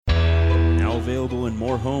available in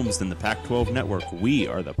more homes than the Pac-12 network, we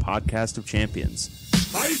are the podcast of champions. They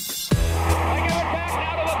give it back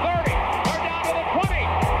now to the 30, or down to the 20.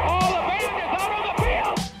 All the band is out on the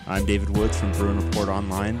field. I'm David Woods from Bruin Report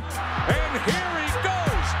Online. And here he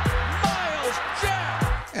goes, Miles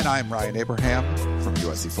Jack. And I'm Ryan Abraham from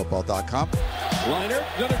USCFootball.com. Liner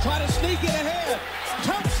going to try to sneak it ahead.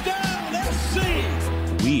 Touchdown, SC.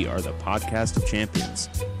 We are the podcast of champions.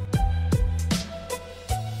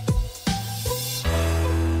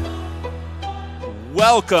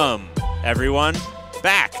 Welcome, everyone,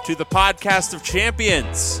 back to the podcast of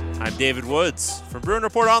champions. I'm David Woods from Bruin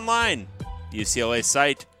Report Online, the UCLA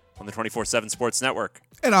site on the 24/7 Sports Network.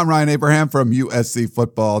 And I'm Ryan Abraham from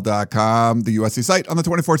USCFootball.com, the USC site on the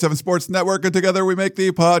 24/7 Sports Network. And together we make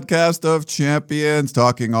the podcast of champions,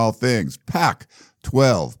 talking all things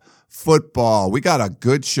Pac-12 football. We got a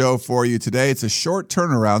good show for you today. It's a short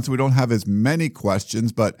turnaround, so we don't have as many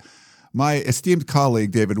questions, but my esteemed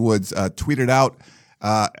colleague, David Woods, tweeted out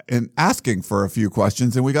and asking for a few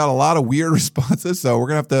questions, and we got a lot of weird responses. So we're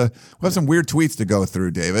gonna we'll have some weird tweets to go through,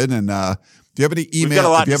 David. And do you have any email? We've got a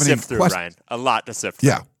lot to sift through, Ryan. A lot to sift through.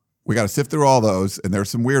 Yeah, we got to sift through all those, and there's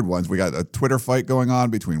some weird ones. We got a Twitter fight going on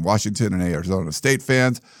between Washington and Arizona State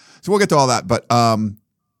fans, so we'll get to all that. But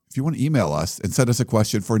if you want to email us and send us a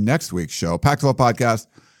question for next week's show,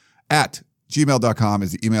 Pac12podcast@gmail.com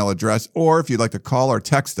is the email address. Or if you'd like to call or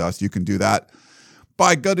text us, you can do that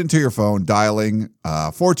by going into your phone, dialing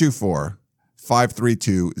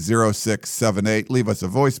 424-532-0678. Leave us a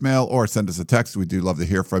voicemail or send us a text. We do love to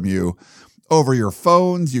hear from you over your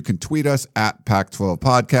phones. You can tweet us at Pac12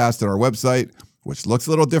 Podcast on our website, which looks a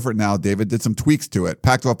little different now. David did some tweaks to it,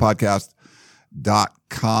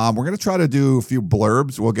 Pac12podcast.com. We're going to try to do a few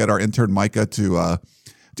blurbs. We'll get our intern Micah to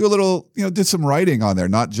do a little, did some writing on there,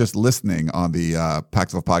 not just listening on the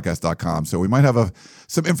Pac12podcast.com. So we might have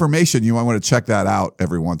some information. You might want to check that out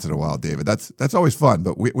every once in a while, David. That's always fun,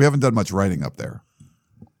 but we haven't done much writing up there.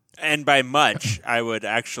 And by much, I would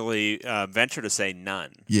actually venture to say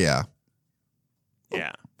none. Yeah.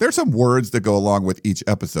 Yeah. There's some words that go along with each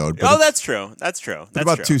episode. But that's true. That's true. That's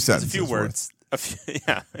about true. 2 sentences. There's a few words.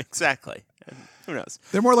 Yeah, exactly. And who knows?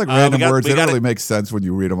 They're more like random words. They don't really make sense when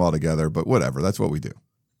you read them all together, but whatever. That's what we do.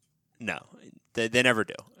 No, they never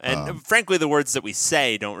do. And frankly, the words that we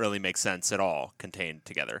say don't really make sense at all contained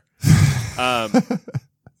together.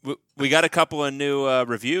 We got a couple of new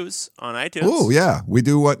reviews on iTunes. Oh, yeah. We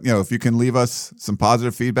do if you can leave us some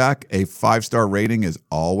positive feedback, a 5-star rating is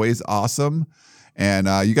always awesome. And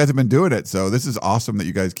you guys have been doing it. So this is awesome that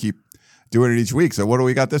you guys keep doing it each week. So what do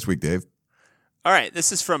we got this week, Dave? All right.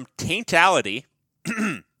 This is from Taintality.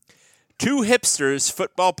 Two Hipsters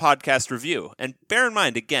Football Podcast Review. And bear in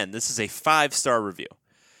mind, again, this is a 5-star review.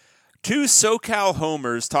 Two SoCal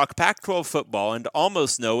homers talk Pac-12 football and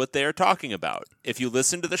almost know what they are talking about. If you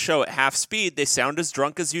listen to the show at half speed, they sound as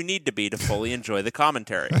drunk as you need to be to fully enjoy the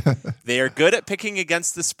commentary. They are good at picking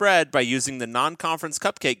against the spread by using the non-conference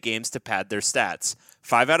cupcake games to pad their stats.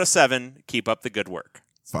 5 out of 7. Keep up the good work.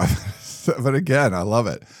 5 out of 7 again. I love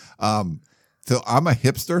it. So I'm a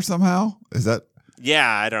hipster somehow? Is that... Yeah,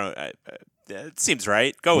 I don't. It seems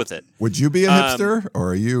right. Go with it. Would you be a hipster,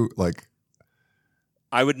 or are you like?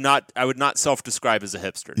 I would not self-describe as a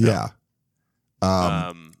hipster. No.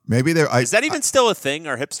 Yeah. Maybe there. Is that even still a thing?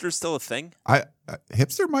 Are hipsters still a thing?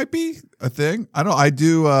 Hipster might be a thing. I don't. I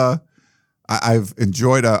do. I've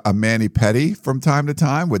enjoyed a mani pedi from time to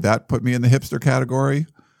time. Would that put me in the hipster category?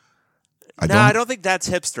 I don't think that's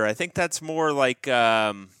hipster. I think that's more like.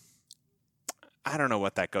 I don't know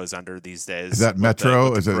what that goes under these days. Is that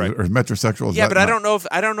metro? Is it or metrosexual? Yeah, but I don't know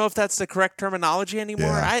if that's the correct terminology anymore.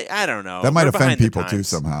 Yeah. I don't know. That might offend people too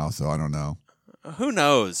somehow. So I don't know. Who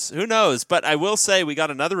knows? But I will say we got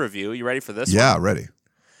another review. You ready for this? Yeah, one? Ready.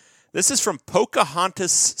 This is from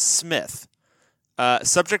Pocahontas Smith.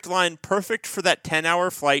 Subject line: perfect for that 10-hour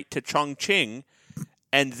flight to Chongqing,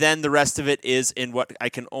 and then the rest of it is in what I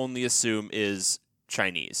can only assume is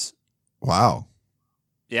Chinese. Wow.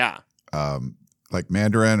 Yeah. Like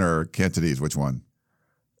Mandarin or Cantonese, which one?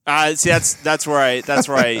 See, that's where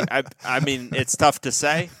I mean, it's tough to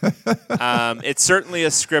say. It's certainly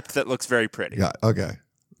a script that looks very pretty. Yeah. Okay.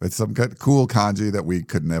 It's some cool kanji that we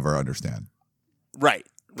could never understand. Right.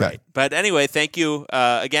 Okay. Right. But anyway, thank you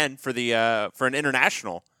again for for an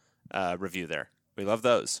international review there. We love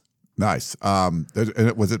those. Nice.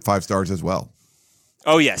 Was it 5 stars as well?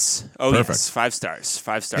 Oh, yes. Oh, perfect. Yes. 5 stars.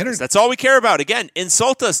 5 stars. That's all we care about. Again,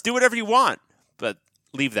 insult us. Do whatever you want. But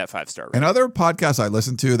leave that 5-star rating. And other podcasts I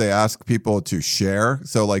listen to, they ask people to share.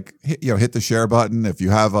 So like, hit the share button. If you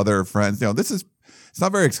have other friends, it's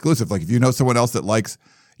not very exclusive. Like if you know someone else that likes,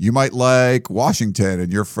 you might like Washington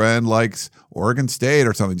and your friend likes Oregon State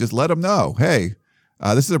or something. Just let them know, hey,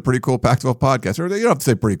 this is a pretty cool Pac-12 podcast. Or you don't have to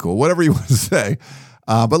say pretty cool, whatever you want to say.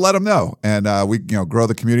 But let them know, and we grow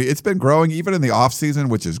the community. It's been growing even in the off season,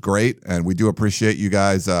 which is great, and we do appreciate you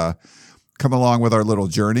guys coming along with our little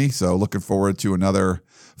journey. So looking forward to another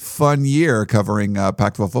fun year covering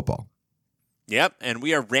Pac-12 football. Yep, and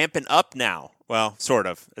we are ramping up now. Well, sort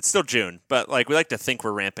of. It's still June, but we like to think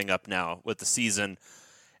we're ramping up now with the season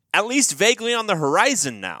at least vaguely on the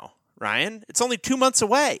horizon now. Ryan, it's only 2 months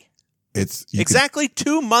away. It's exactly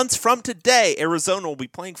 2 months from today, Arizona will be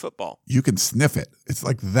playing football. You can sniff it. It's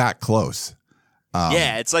like that close.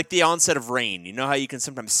 Yeah, it's like the onset of rain. You know how you can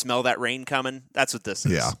sometimes smell that rain coming? That's what this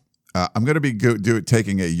is. Yeah. I'm going to be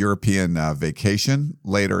taking a European vacation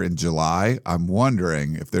later in July. I'm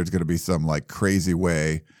wondering if there's going to be some crazy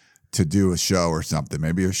way to do a show or something.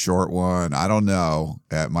 Maybe a short one. I don't know.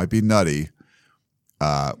 It might be nutty.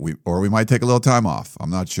 We might take a little time off. I'm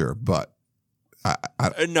not sure, but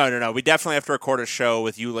No. We definitely have to record a show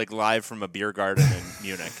with you live from a beer garden in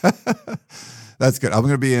Munich. That's good. I'm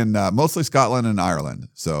going to be in mostly Scotland and Ireland.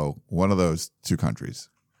 So one of those two countries.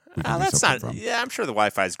 That's not. From. Yeah, I'm sure the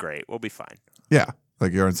Wi-Fi is great. We'll be fine. Yeah,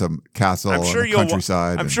 you're in some castle on the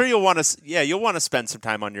countryside. I'm sure you'll want to. Yeah, you'll want to spend some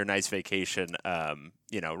time on your nice vacation.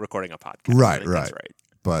 Recording a podcast. Right. That's right.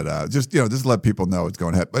 But just let people know it's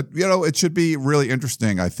going ahead. But it should be really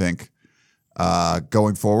interesting. I think.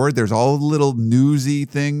 Going forward, there's all little newsy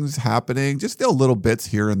things happening, just still little bits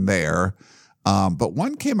here and there. But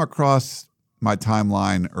one came across my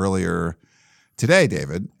timeline earlier today,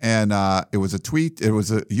 David, and it was a tweet. It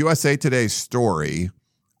was a USA Today story.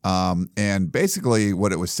 And basically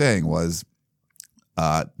what it was saying was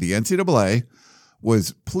the NCAA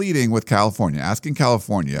was pleading with California, asking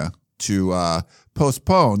California to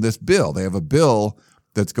postpone this bill. They have a bill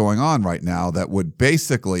that's going on right now that would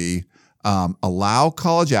basically allow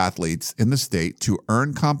college athletes in the state to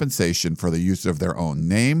earn compensation for the use of their own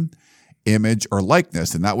name, image, or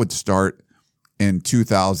likeness, and that would start in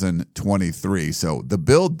 2023. So the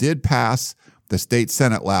bill did pass the state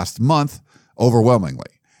Senate last month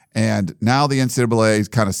overwhelmingly, and now the NCAA is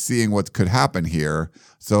kind of seeing what could happen here.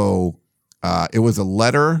 So it was a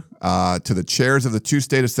letter to the chairs of the two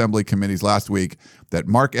state assembly committees last week that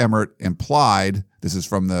Mark Emmert implied, this is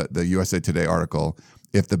from the USA Today article,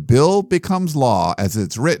 if the bill becomes law as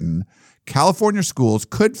it's written, California schools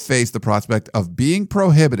could face the prospect of being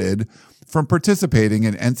prohibited from participating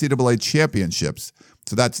in NCAA championships.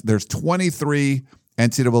 So there's 23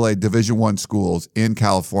 NCAA Division I schools in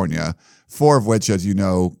California, 4 of which, as you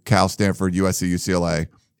know, Cal, Stanford, USC, UCLA,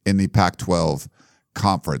 in the Pac-12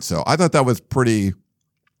 conference. So I thought that was pretty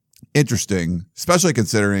interesting, especially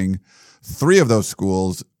considering 3 of those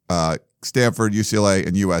schools, Stanford, UCLA,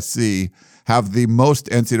 and USC, have the most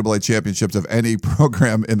NCAA championships of any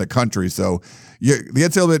program in the country. So the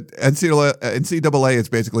NCAA is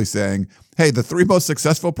basically saying, hey, the 3 most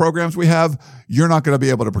successful programs we have, you're not going to be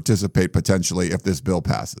able to participate potentially if this bill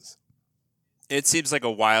passes. It seems like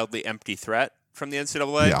a wildly empty threat from the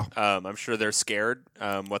NCAA. Yeah. I'm sure they're scared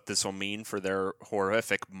what this will mean for their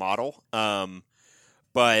horrific model.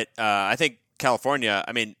 But I think California,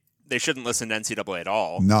 they shouldn't listen to NCAA at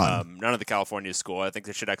all. None of the California school. I think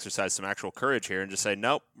they should exercise some actual courage here and just say,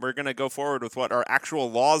 nope, we're going to go forward with what our actual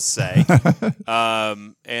laws say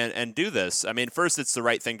and do this. First, it's the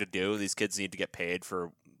right thing to do. These kids need to get paid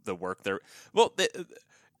for the work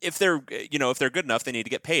if they're good enough, they need to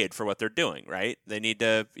get paid for what they're doing, right? They need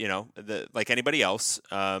to, like anybody else,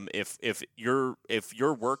 if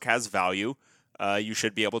your work has value, you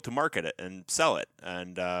should be able to market it and sell it,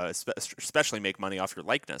 and especially make money off your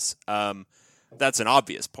likeness. That's an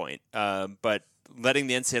obvious point. But letting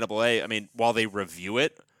the NCAA, while they review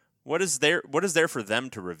it, what is there for them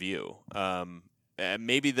to review?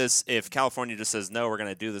 Maybe if California just says no, we're going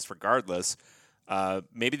to do this regardless.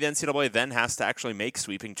 Maybe the NCAA then has to actually make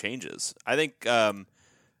sweeping changes. I think the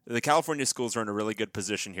California schools are in a really good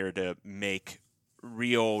position here to make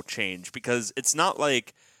real change, because it's not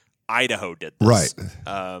like Idaho did this.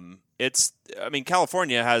 Right.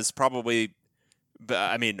 California has probably,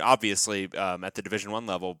 obviously at the Division I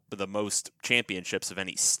level, the most championships of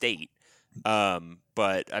any state.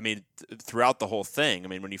 But throughout the whole thing,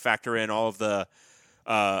 when you factor in all of the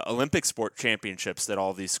Olympic sport championships that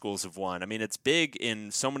all these schools have won, it's big in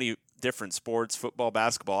so many different sports, football,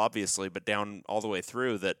 basketball, obviously, but down all the way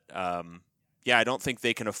through that. I don't think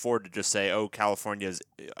they can afford to just say, oh,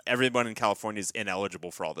 everyone in California is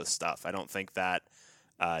ineligible for all this stuff. I don't think that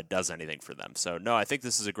does anything for them. So no, I think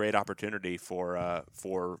this is a great opportunity for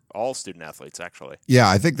all student athletes. Actually, Yeah,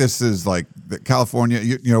 I think this is like California.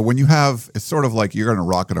 You know, when you have, it's sort of like you're going to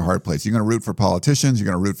rock in a hard place. You're going to root for politicians. You're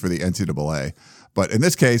going to root for the NCAA. But in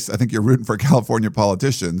this case, I think you're rooting for California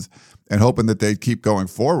politicians and hoping that they keep going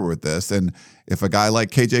forward with this. And if a guy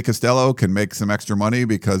like KJ Costello can make some extra money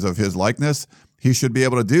because of his likeness, he should be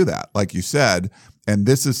able to do that, like you said. And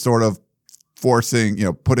this is sort of forcing,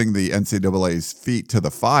 putting the NCAA's feet to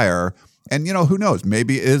the fire. And, who knows?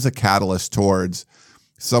 Maybe it is a catalyst towards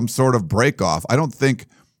some sort of break off. I don't think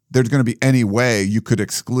there's going to be any way you could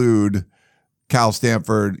exclude Cal,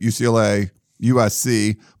 Stanford, UCLA,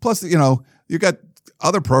 USC. Plus, you got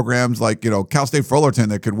other programs like, Cal State Fullerton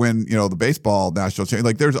that could win, the baseball national championship.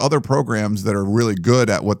 Like there's other programs that are really good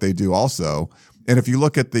at what they do also. And if you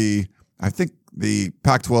look at I think the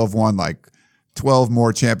Pac-12 won like 12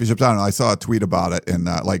 more championships. I don't know. I saw a tweet about it. And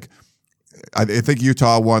I think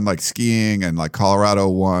Utah won like skiing and like Colorado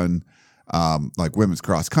won like women's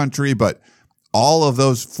cross country. But all of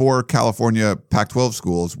those 4 California Pac-12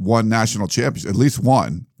 schools won national championships, at least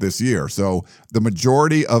one this year. So the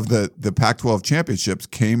majority of the Pac-12 championships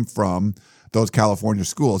came from those California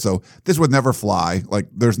schools. So this would never fly. Like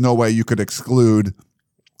there's no way you could exclude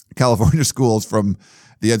California schools from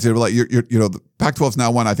the NCAA. The Pac-12's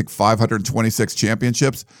now won, I think, 526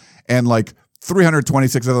 championships, and like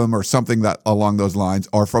 326 of them or something that along those lines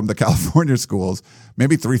are from the California schools.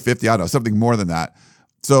 Maybe 350, I don't know, something more than that.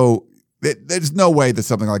 So there's no way that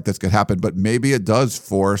something like this could happen, but maybe it does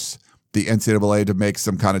force the NCAA to make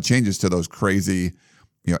some kind of changes to those crazy,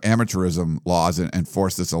 amateurism laws and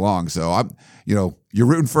force this along. So you're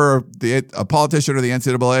rooting for a politician or the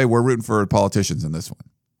NCAA. We're rooting for politicians in this one.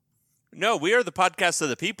 No, we are the podcast of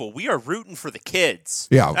the people. We are rooting for the kids.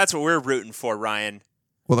 Yeah. That's what we're rooting for, Ryan.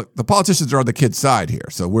 Well, the politicians are on the kids' side here,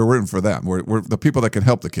 so we're rooting for them. We're the people that can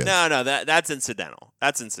help the kids. No, that's incidental.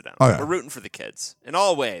 That's incidental. Oh, yeah. We're rooting for the kids in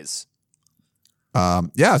all ways.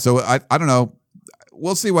 Yeah, so I don't know.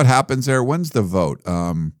 We'll see what happens there. When's the vote?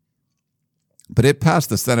 But it passed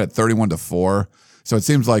the Senate 31-4, so it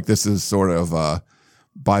seems like this is sort of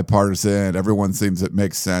bipartisan. Everyone seems it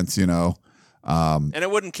makes sense, And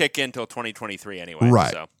it wouldn't kick in until 2023 anyway.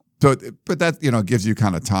 Right. So but that gives you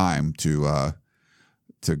kind of time to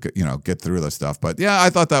get through this stuff. But yeah, I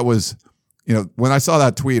thought that was, when I saw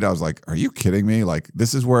that tweet, I was like, are you kidding me? Like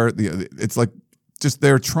this is where it's like just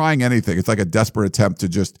they're trying anything. It's like a desperate attempt to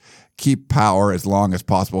just keep power as long as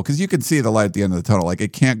possible because you can see the light at the end of the tunnel. Like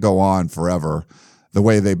it can't go on forever the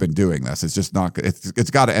way they've been doing this. It's just not.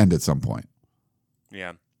 It's got to end at some point.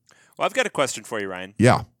 Yeah. Well, I've got a question for you, Ryan.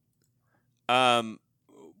 Yeah.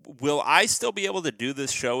 Will I still be able to do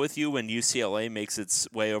this show with you when UCLA makes its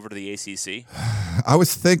way over to the ACC? I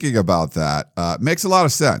was thinking about that. Makes a lot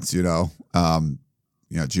of sense,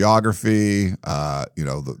 geography,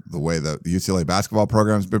 the way the UCLA basketball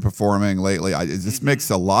program's been performing lately. It just makes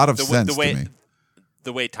a lot of sense to me.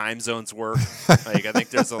 The way time zones work. Like I think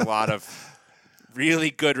there's a lot of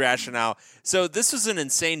really good rationale. So this was an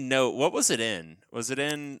insane note. What was it in? Was it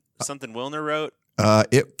in something Wilner wrote?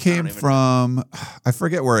 It came from, I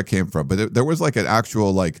forget where it came from, but there was like an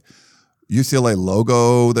actual like UCLA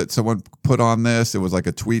logo that someone put on this. It was like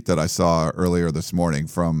a tweet that I saw earlier this morning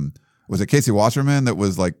from, was it Casey Wasserman that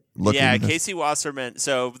was like looking? Yeah, Casey Wasserman.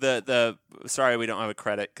 So sorry, we don't have a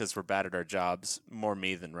credit because we're bad at our jobs. More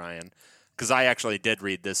me than Ryan, because I actually did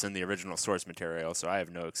read this in the original source material, so I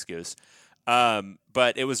have no excuse.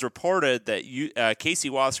 But it was reported that Casey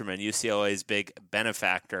Wasserman, UCLA's big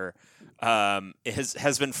benefactor,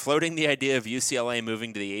 has been floating the idea of UCLA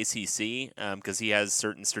moving to the ACC because he has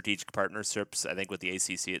certain strategic partnerships, I think, with the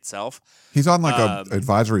ACC itself. He's on like a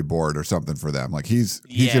advisory board or something for them. Like he's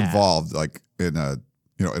involved like in a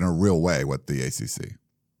in a real way with the ACC.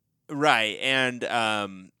 Right, and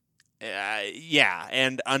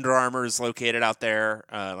and Under Armour is located out there.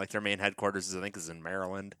 Like their main headquarters, I think, is in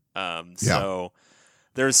Maryland. So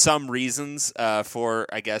there's some reasons for,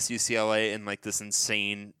 I guess, UCLA in like this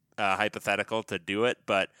insane hypothetical to do it.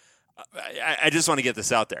 But I just want to get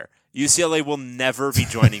this out there. UCLA will never be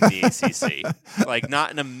joining the ACC. Like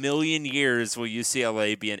not in a million years will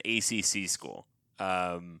UCLA be an ACC school.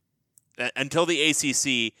 Until the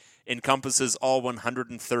ACC encompasses all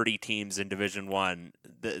 130 teams in Division I,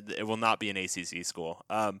 it will not be an ACC school.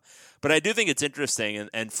 But I do think it's interesting,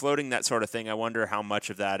 and floating that sort of thing, I wonder how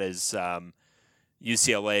much of that is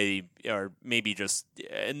UCLA, or maybe just,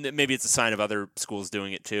 and maybe it's a sign of other schools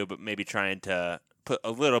doing it too, but maybe trying to put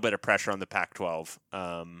a little bit of pressure on the Pac-12.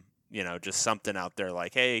 Just something out there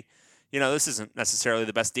like, hey, this isn't necessarily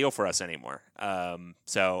the best deal for us anymore.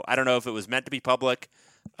 So I don't know if it was meant to be public.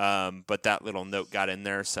 But that little note got in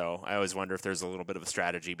there, so I always wonder if there's a little bit of a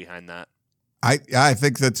strategy behind that. I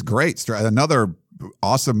think that's great. Another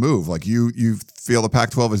awesome move. Like you feel the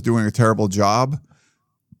Pac-12 is doing a terrible job,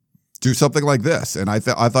 do something like this. And I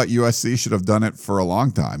thought USC should have done it for a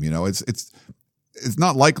long time. It's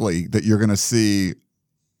not likely that you're going to see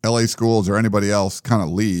LA schools or anybody else kind of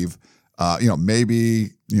leave. Maybe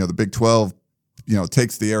the Big 12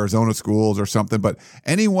 takes the Arizona schools or something, but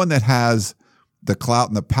anyone that has the clout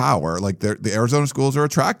and the power, like the Arizona schools are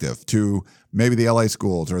attractive to maybe the LA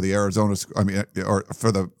schools or the Arizona, or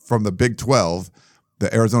from the Big 12,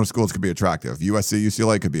 the Arizona schools could be attractive. USC,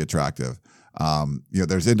 UCLA could be attractive.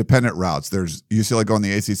 There's independent routes. There's UCLA going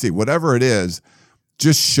the ACC, whatever it is,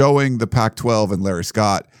 just showing the Pac-12 and Larry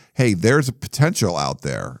Scott, hey, there's a potential out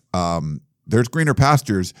there. There's greener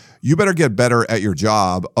pastures. You better get better at your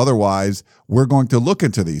job. Otherwise, we're going to look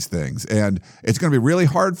into these things. And it's going to be really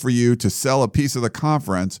hard for you to sell a piece of the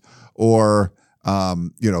conference or,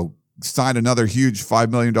 sign another huge $5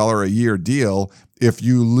 million a year deal if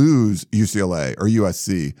you lose UCLA or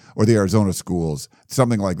USC or the Arizona schools,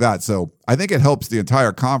 something like that. So I think it helps the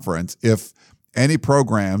entire conference if any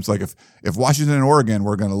programs, like if Washington and Oregon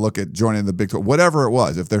were going to look at joining the Big 12, whatever it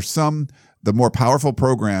was, if there's the more powerful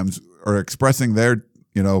programs are expressing their,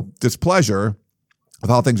 displeasure of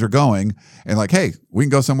how things are going and like, hey, we can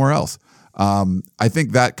go somewhere else. I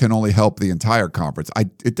think that can only help the entire conference.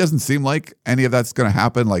 It doesn't seem like any of that's going to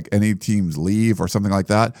happen, like any teams leave or something like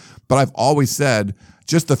that. But I've always said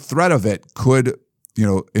just the threat of it could,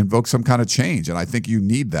 invoke some kind of change. And I think you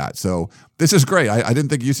need that. So this is great. I didn't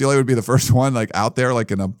think UCLA would be the first one like out there, like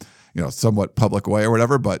in a, somewhat public way or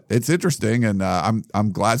whatever, but it's interesting. And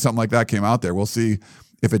I'm glad something like that came out there. We'll see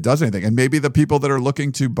if it does anything. And maybe the people that are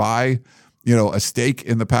looking to buy, a stake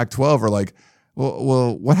in the Pac-12 are like,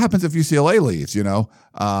 well, what happens if UCLA leaves,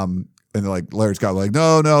 and like Larry Scott, like,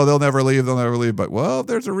 no, they'll never leave. But, well,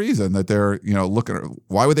 there's a reason that they're, looking.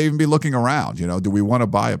 Why would they even be looking around? Do we want to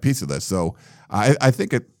buy a piece of this? So I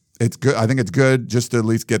think it's good. I think it's good just to at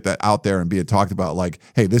least get that out there and be talked about like,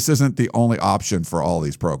 hey, this isn't the only option for all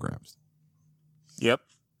these programs. Yep.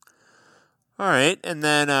 All right. And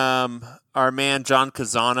then our man, John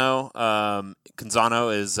Canzano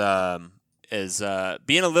is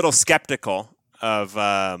being a little skeptical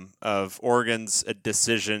of Oregon's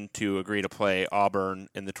decision to agree to play Auburn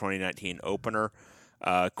in the 2019 opener.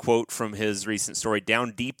 Quote from his recent story: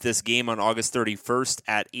 "Down deep, this game on August 31st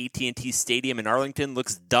at AT&T Stadium in Arlington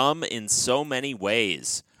looks dumb in so many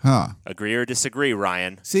ways." Huh. Agree or disagree,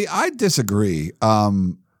 Ryan? See, I disagree.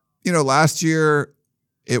 Last year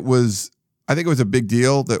I think it was a big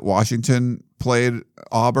deal that Washington played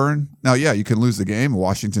Auburn. Now, yeah, you can lose the game.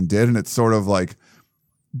 Washington did, and it's sort of like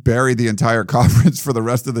buried the entire conference for the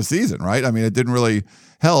rest of the season, right? I mean, it didn't really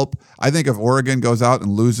help. I think if Oregon goes out and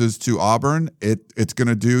loses to Auburn, it's going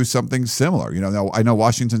to do something similar. Now I know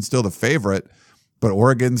Washington's still the favorite, but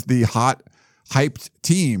Oregon's the hot, hyped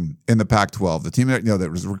team in the Pac-12, the team that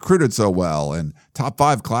that was recruited so well and top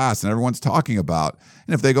 5 class, and everyone's talking about.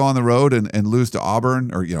 And if they go on the road and lose to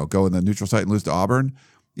Auburn, or go in the neutral site and lose to Auburn,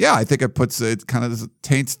 yeah, I think it kind of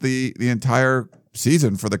taints the entire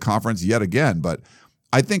season for the conference yet again. But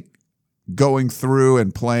I think going through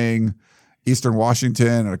and playing Eastern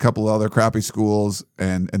Washington and a couple of other crappy schools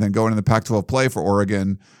and then going in the Pac-12 play for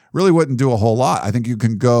Oregon really wouldn't do a whole lot. I think you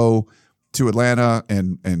can go to Atlanta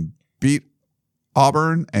and beat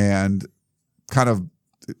Auburn and kind of,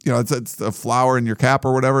 it's a flower in your cap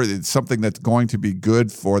or whatever. It's something that's going to be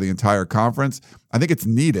good for the entire conference. I think it's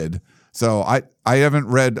needed. So I haven't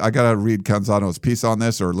read, I got to read Canzano's piece on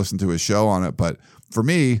this or listen to his show on it. But for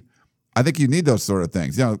me, I think you need those sort of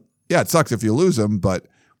things. Yeah, it sucks if you lose them, but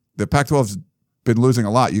the Pac-12's been losing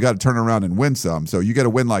a lot. You got to turn around and win some. So you get a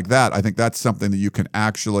win like that. I think that's something that you can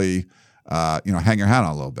actually, hang your hat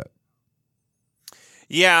on a little bit.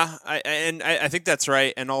 Yeah, I think that's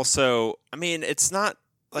right. And also, I mean, it's not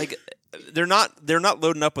like they're not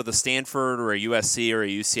loading up with a Stanford or a USC or a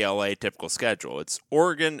UCLA typical schedule. It's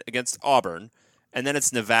Oregon against Auburn, and then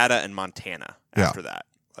it's Nevada and Montana after that.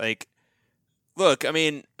 Like, look, I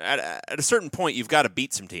mean, at a certain point, you've got to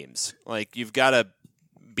beat some teams. Like, you've got to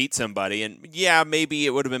beat somebody. And, yeah, maybe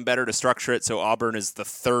it would have been better to structure it so Auburn is the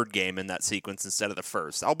third game in that sequence instead of the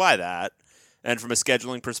first. I'll buy that. And from a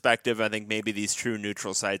scheduling perspective, I think maybe these true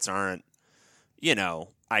neutral sites aren't,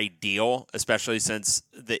 ideal, especially since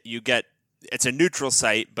that it's a neutral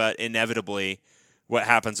site, but inevitably what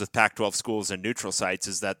happens with Pac-12 schools and neutral sites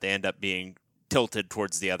is that they end up being tilted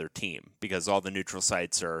towards the other team because all the neutral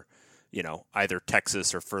sites are, either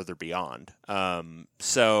Texas or further beyond.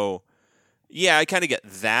 So, yeah, I kind of get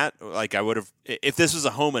that. Like, I would have, if this was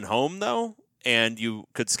a home and home, though, and you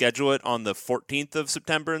could schedule it on the 14th of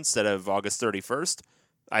September instead of August 31st,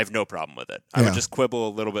 I have no problem with it. I would just quibble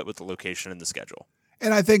a little bit with the location in the schedule.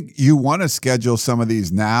 And I think you want to schedule some of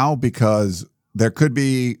these now because there could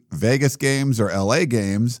be Vegas games or LA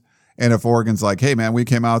games. And if Oregon's like, hey, man, we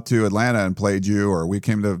came out to Atlanta and played you, or we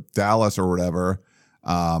came to Dallas or whatever,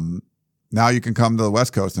 now you can come to the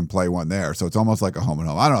West Coast and play one there. So it's almost like a home and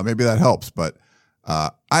home. I don't know. Maybe that helps. But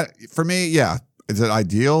for me, yeah. Is it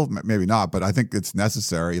ideal? Maybe not. But I think it's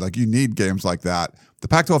necessary. Like, you need games like that. The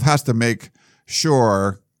Pac-12 has to make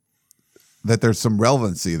sure that there's some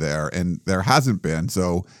relevancy there, and there hasn't been.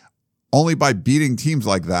 So only by beating teams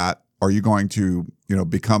like that are you going to,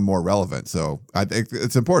 become more relevant. So I think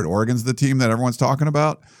it's important. Oregon's the team that everyone's talking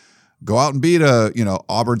about. Go out and beat a,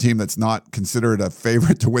 Auburn team that's not considered a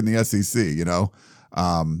favorite to win the SEC.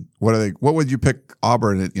 What would you pick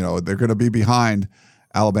Auburn? They're going to be behind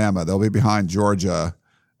Alabama. They'll be behind Georgia,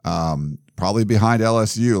 probably behind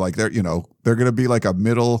LSU. Like they're going to be like a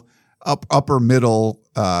upper middle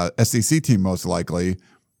SEC team most likely.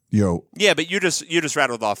 Yeah, but you just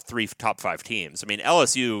rattled off 3 top 5 teams. I mean,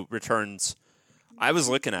 LSU returns. I was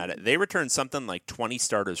looking at it. They returned something like 20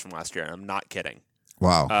 starters from last year. And I'm not kidding.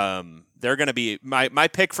 Wow. They're going to be my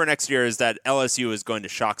pick for next year is that LSU is going to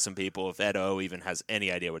shock some people if Ed O even has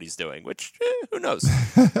any idea what he's doing. Which who knows?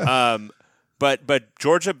 But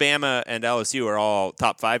Georgia, Bama, and LSU are all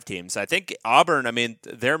top 5 teams. I think Auburn. I mean,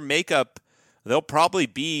 their makeup. They'll probably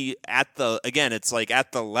be at it's like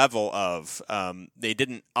at the level of, they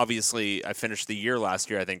didn't, obviously, I finished the year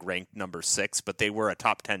last year, I think ranked number 6, but they were a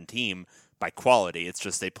top 10 team by quality. It's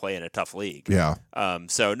just they play in a tough league. Yeah.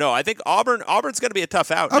 So, no, I think Auburn's going to be a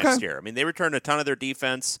tough out next year. I mean, they returned a ton of their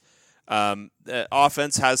defense. The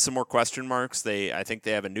offense has some more question marks. I think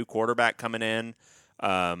they have a new quarterback coming in.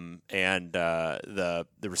 And the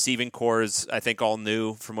receiving core is, I think, all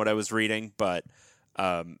new from what I was reading, but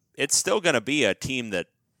it's still going to be a team that,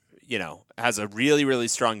 has a really, really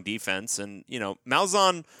strong defense. And,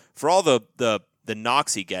 Malzahn, for all the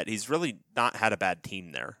knocks he get, he's really not had a bad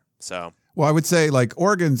team there. So, well, I would say like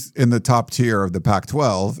Oregon's in the top tier of the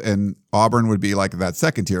Pac-12 and Auburn would be like that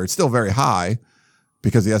second tier. It's still very high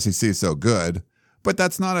because the SEC is so good. But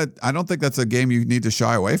I don't think that's a game you need to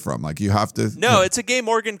shy away from. Like, you have to. No, it's a game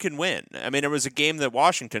Oregon can win. I mean, it was a game that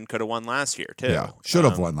Washington could have won last year, too. Yeah, should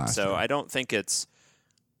have won last year. So I don't think it's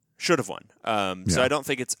should have won. So I don't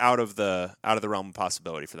think it's out of the realm of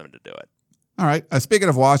possibility for them to do it. All right. Speaking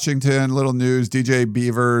of Washington, little news, DJ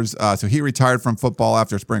Beavers. So he retired from football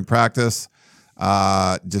after spring practice.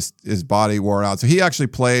 Just his body wore out. So he actually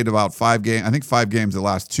played about 5 games the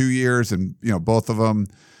last 2 years, and both of them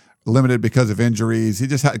limited because of injuries. He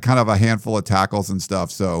just had kind of a handful of tackles and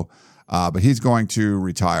stuff. So, but he's going to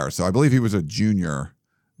retire. So I believe he was a junior,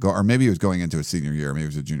 or maybe he was going into a senior year. Maybe he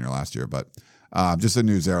was a junior last year. But just the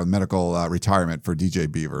news there, medical retirement for DJ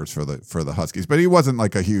Beavers for the Huskies. But he wasn't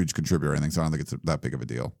like a huge contributor or anything, so I don't think it's that big of a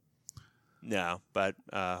deal. No, but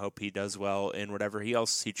hope he does well in whatever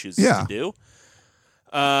else he chooses to do.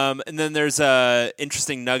 And then there's a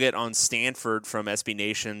interesting nugget on Stanford from SB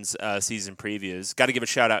Nation's season previews. Got to give a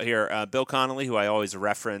shout out here. Bill Connolly, who I always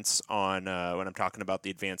reference on when I'm talking about the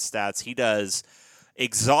advanced stats, he does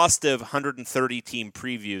exhaustive 130 team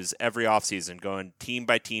previews every offseason, going team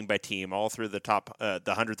by team by team, all through the top the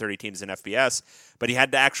 130 teams in FBS. But he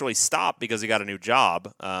had to actually stop because he got a new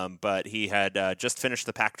job. But he had just finished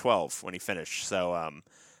the Pac-12 when he finished. So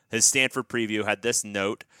his Stanford preview had this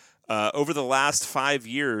note. Over the last 5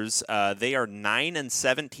 years, they are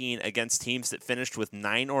 9-17 against teams that finished with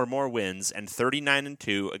 9 or more wins, and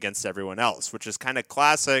 39-2 against everyone else, which is kind of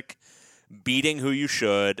classic, beating who you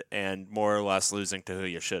should and more or less losing to who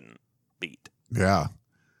you shouldn't beat. Yeah,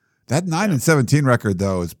 that 9-17 record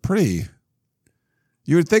though is pretty.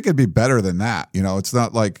 You would think it'd be better than that. It's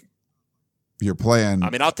not like you're playing. I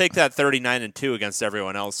mean, I'll take that 39-2 against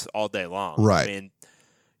everyone else all day long. Right. I mean,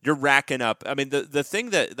 you're racking up. I mean, the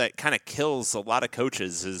thing that kind of kills a lot of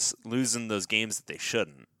coaches is losing those games that they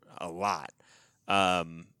shouldn't a lot.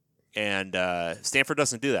 And Stanford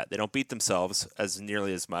doesn't do that. They don't beat themselves as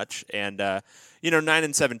nearly as much. And,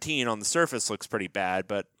 9-17 on the surface looks pretty bad,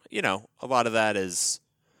 but, a lot of that is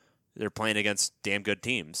they're playing against damn good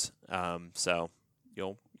teams. So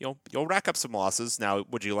you'll rack up some losses. Now,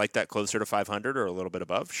 would you like that closer to 500 or a little bit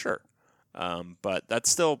above? Sure. But that's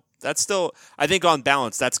still, I think on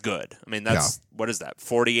balance, that's good. I mean, what is that?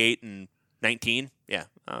 48-19? Yeah,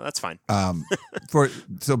 that's fine.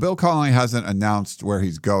 So Bill Connolly hasn't announced where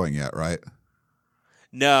he's going yet, right?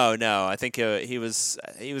 No. I think he was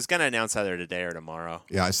going to announce either today or tomorrow.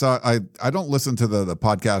 Yeah, I saw. I don't listen to the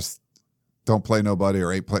podcast. Don't Play Nobody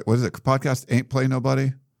or Ain't Play. What is it? Podcast Ain't Play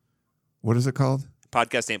Nobody. What is it called?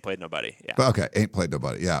 Podcast Ain't Played Nobody. Yeah. But okay, Ain't Played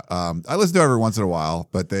Nobody. Yeah. I listen to it every once in a while,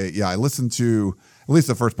 but I listened to at least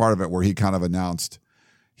the first part of it where he kind of announced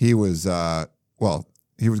he was,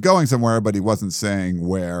 he was going somewhere, but he wasn't saying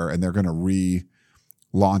where, and they're going to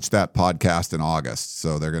relaunch that podcast in August.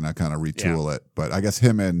 So they're going to kind of retool it. But I guess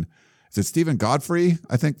him and, is it Stephen Godfrey?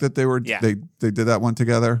 I think that they did that one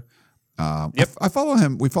together. Yep. I follow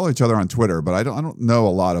him. We follow each other on Twitter, but I don't know a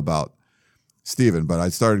lot about Stephen, but I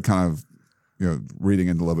started kind of, reading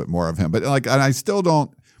into a little bit more of him, but and I still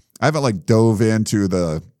don't, I haven't dove into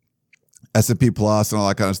the S&P Plus and all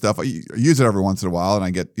that kind of stuff. I use it every once in a while, and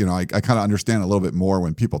I get, I kind of understand a little bit more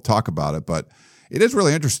when people talk about it, but it is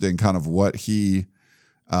really interesting kind of what he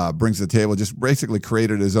brings to the table. Just basically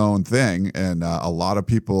created his own thing, and a lot of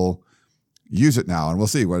people use it now, and we'll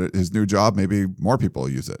see what his new job, maybe more people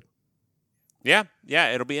use it. Yeah,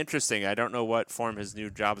 it'll be interesting. I don't know what form his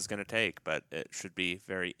new job is going to take, but it should be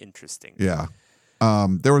very interesting. Yeah.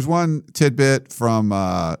 There was one tidbit from,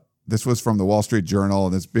 this was from the Wall Street Journal,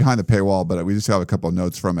 and it's behind the paywall, but we just have a couple of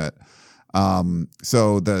notes from it.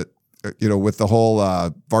 So that, with the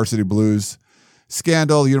whole Varsity Blues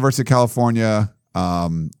scandal, University of California,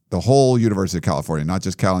 the whole University of California, not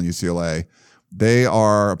just Cal and UCLA, they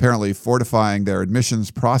are apparently fortifying their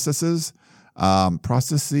admissions processes. Among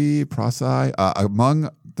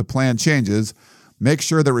the planned changes, make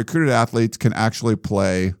sure that recruited athletes can actually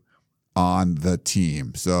play on the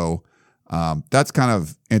team. So that's kind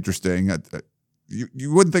of interesting.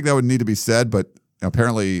 You wouldn't think that would need to be said, but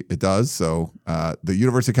apparently it does. So the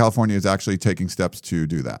University of California is actually taking steps to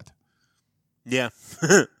do that. Yeah.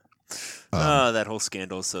 That whole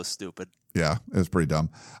scandal is so stupid. Yeah, it was pretty dumb.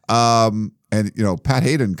 And, Pat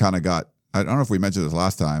Hayden kind of got, I don't know if we mentioned this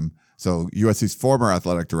last time. So USC's former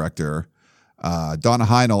athletic director, Donna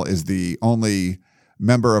Heinel, is the only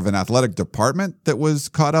member of an athletic department that was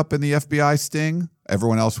caught up in the FBI sting.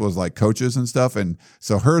 Everyone else was like coaches and stuff. And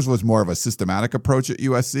so hers was more of a systematic approach at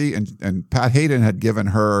USC. And Pat Hayden had given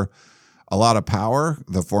her a lot of power.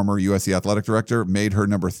 The former USC athletic director made her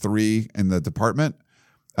number 3 in the department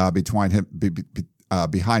behind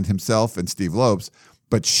himself and Steve Lopes.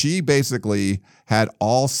 But she basically had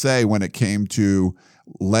all say when it came to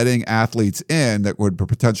letting athletes in that would be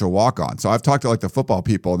potential walk-on. So I've talked to the football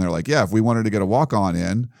people, and they're like, yeah, if we wanted to get a walk-on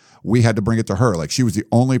in, we had to bring it to her. She was the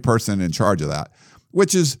only person in charge of that,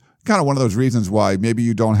 which is kind of one of those reasons why maybe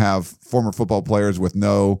you don't have former football players with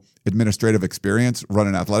no administrative experience run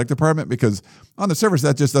an athletic department, because on the surface,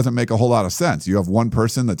 that just doesn't make a whole lot of sense. You have one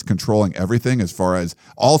person that's controlling everything as far as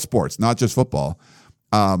all sports, not just football.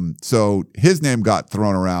 So his name got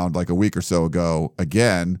thrown around a week or so ago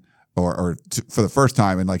again, for the first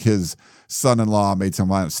time, and his son-in-law made some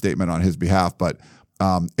kind of statement on his behalf, but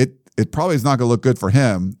it probably is not going to look good for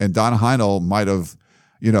him. And Donna Heinel might have,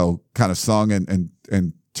 kind of sung and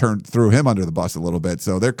threw him under the bus a little bit.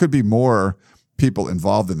 So there could be more people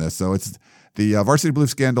involved in this. So it's the Varsity Blues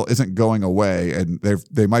scandal isn't going away, and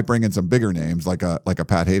they might bring in some bigger names like a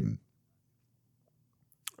Pat Hayden.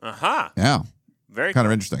 Yeah, very kind cool.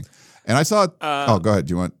 of interesting. And I saw. Go ahead.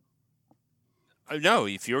 Do you want? No,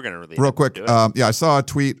 if you were going to release real quick, I saw a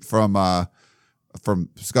tweet from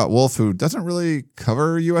Scott Wolf, who doesn't really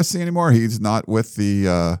cover USC anymore. He's not with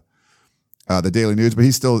the Daily News, but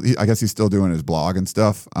I guess he's still doing his blog and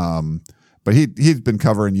stuff. But he's been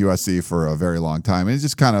covering USC for a very long time. And he's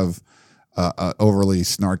just kind of overly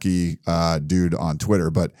snarky dude on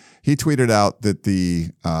Twitter. But he tweeted out that the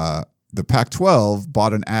Pac-12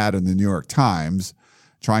 bought an ad in the New York Times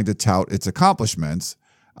trying to tout its accomplishments.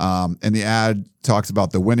 And the ad talks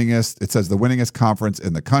about it says the winningest conference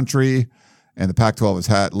in the country, and the Pac-12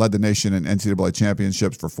 has led the nation in NCAA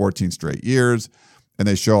championships for 14 straight years. And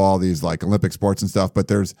they show all these Olympic sports and stuff, but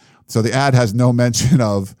so the ad has no mention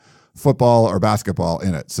of football or basketball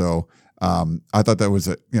in it. So I thought that was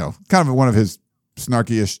kind of one of his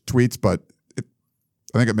snarky-ish tweets, but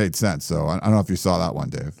I think it made sense. So I don't know if you saw that one,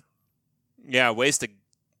 Dave. Yeah, waste of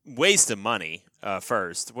money.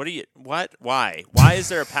 First, why is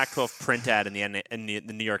there a Pac-12 print ad in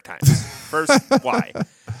the New York Times? First, why?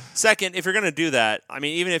 Second, if you're going to do that, I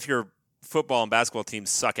mean, even if your football and basketball teams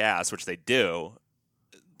suck ass, which they do,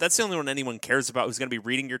 that's the only one anyone cares about who's going to be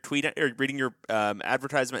reading your tweet or reading your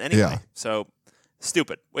advertisement anyway. Yeah. So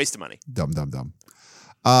stupid, waste of money. Dumb.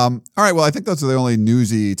 All right. Well, I think those are the only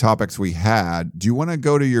newsy topics we had. Do you want to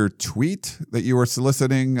go to your tweet that you were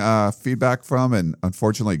soliciting feedback from and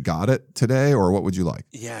unfortunately got it today, or what would you like?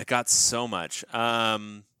 Yeah, I got so much.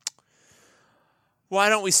 Why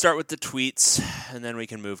don't we start with the tweets and then we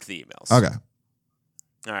can move to the emails? Okay.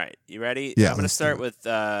 All right. You ready? Yeah. I'm going to start with,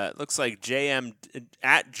 looks like JM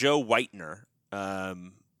at Joe Whitener.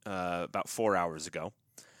 about 4 hours ago.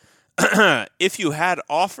 If you had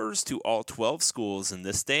offers to all 12 schools in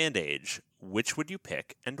this day and age, which would you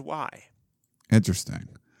pick and why? Interesting.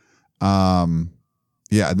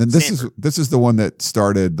 Yeah, and then this is the one that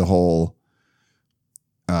started the whole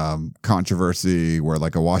controversy where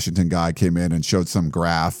like a Washington guy came in and showed some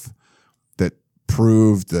graph that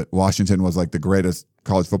proved that Washington was like the greatest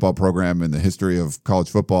college football program in the history of college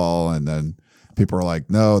football, and then people are like,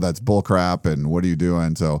 no, that's bullcrap, and what are you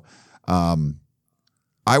doing? So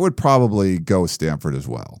I would probably go Stanford as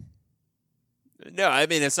well. No, I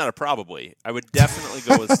mean, it's not a probably. I would definitely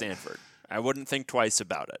go with Stanford. I wouldn't think twice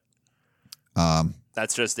about it.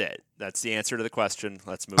 That's just it. That's the answer to the question.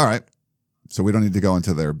 Let's move on. All right. So we don't need to go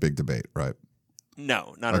into their big debate, right?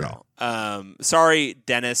 No, not at all. Sorry,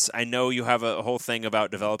 Dennis. I know you have a whole thing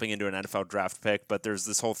about developing into an NFL draft pick, but there's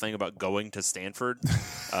this whole thing about going to Stanford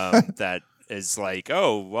that is like,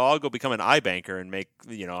 oh, well, I'll go become an iBanker and make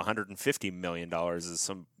 $150 million as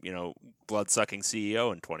some blood-sucking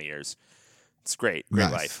CEO in 20 years. It's great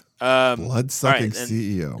Nice. Life. Blood-sucking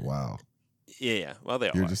CEO. Wow. Yeah. Well, they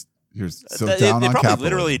all are. You're so They down on probably capitalism.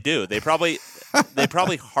 literally do. They probably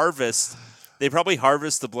harvest. They probably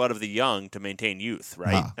harvest the blood of the young to maintain youth,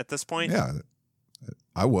 right? At this point, Yeah,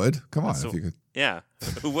 I would. Come on, if you could. Yeah,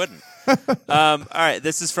 who wouldn't? All right,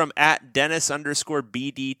 this is from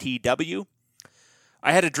 @Dennis_BDTW.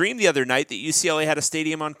 I had a dream the other night that UCLA had a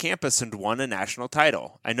stadium on campus and won a national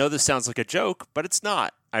title. I know this sounds like a joke, but it's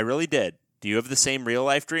not. I really did. Do you have the same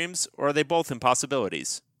real-life dreams, or are they both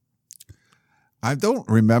impossibilities? I don't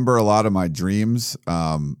remember a lot of my dreams,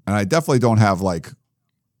 and I definitely don't have like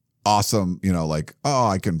awesome, like, oh,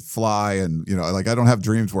 I can fly, and like I don't have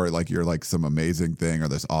dreams where like you're like some amazing thing or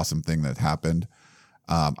this awesome thing that happened.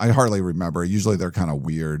 I hardly remember. Usually they're kind of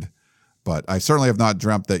weird, but I certainly have not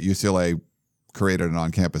dreamt that UCLA created an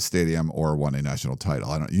on-campus stadium or won a national title.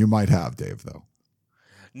 I don't. You might have, Dave, though.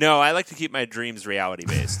 No, I like to keep my dreams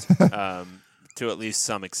reality-based to at least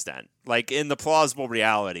some extent. Like in the plausible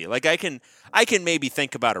reality. Like I can maybe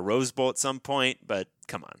think about a Rose Bowl at some point, but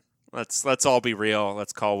come on. Let's all be real.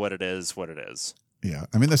 Let's call what it is. Yeah.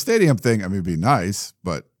 I mean, the stadium thing, it'd be nice,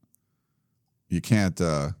 but you can't,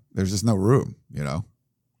 there's just no room,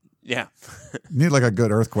 Yeah. You need like a good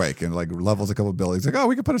earthquake and like levels a couple buildings. Like, oh,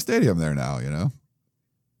 we could put a stadium there now,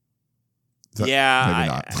 So, yeah. Maybe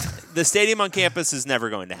not. The stadium on campus is never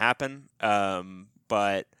going to happen.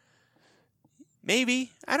 But maybe.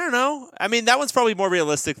 I don't know. I mean, that one's probably more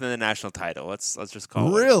realistic than the national title. Let's just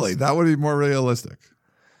call it. Really? That would be more realistic.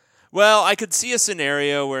 Well, I could see a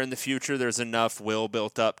scenario where in the future there's enough will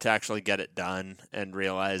built up to actually get it done and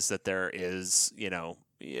realize that there is,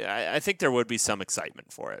 I think there would be some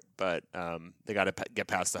excitement for it, but they got to get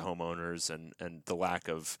past the homeowners and the lack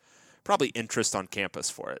of probably interest on campus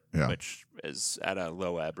for it, which is at a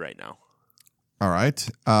low ebb right now. All right.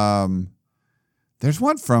 There's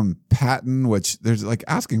one from Patton, which there's like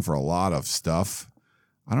asking for a lot of stuff.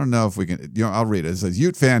 I don't know if we can, I'll read it. It says,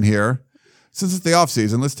 Ute fan here. Since it's the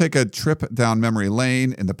offseason, let's take a trip down memory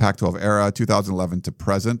lane in the Pac-12 era, 2011 to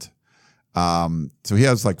present. So he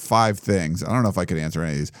has like 5 things. I don't know if I could answer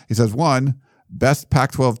any of these. He says, 1, best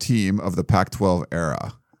Pac-12 team of the Pac-12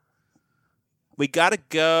 era. We got to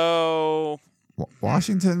go.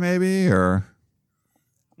 Washington, maybe, or?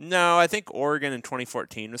 No, I think Oregon in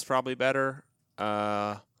 2014 was probably better.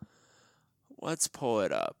 Let's pull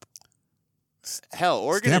it up. Hell,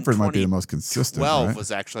 Oregon Stanford in might be the most consistent. 2012 right?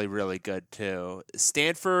 was actually really good too.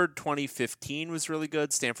 Stanford 2015 was really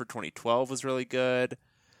good. Stanford 2012 was really good.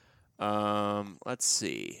 Let's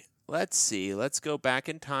see. Let's go back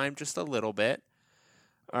in time just a little bit.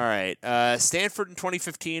 All right. Stanford in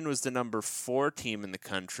 2015 was the number 4 team in the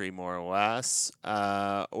country, more or less.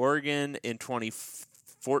 Oregon in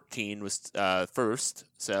 2014 was first.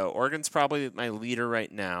 So Oregon's probably my leader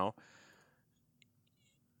right now.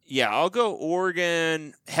 Yeah, I'll go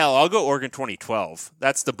Oregon. Hell, I'll go Oregon 2012.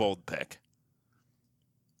 That's the bold pick.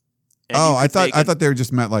 And I thought they were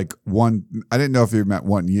just meant like one. I didn't know if you meant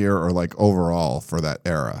 1 year or like overall for that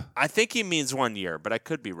era. I think he means 1 year, but I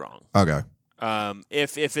could be wrong. Okay.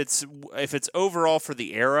 If it's overall for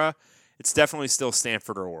the era, it's definitely still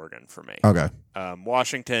Stanford or Oregon for me. Okay.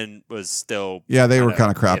 Washington was still they were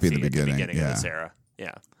kind of crappy at the iffy beginning. of this era.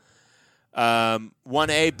 Yeah.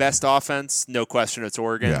 1A best offense, no question. It's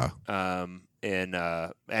Oregon. Yeah. In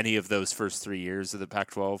any of those first 3 years of the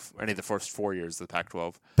Pac-12, any of the first 4 years of the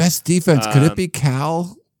Pac-12. Best defense. Could it be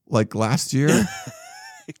Cal like last year?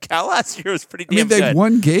 Cal last year was pretty I mean, damn they good.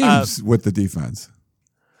 won games with the defense.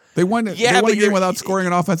 They won. They won a game without scoring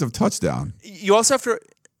an offensive touchdown. You also have to.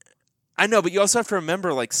 I know, but you also have to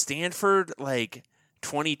remember, like Stanford, like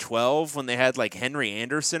 2012 when they had like Henry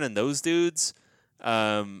Anderson and those dudes.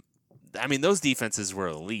 I mean, those defenses were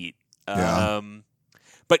elite. Yeah.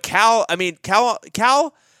 But Cal, I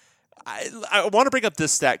want to bring up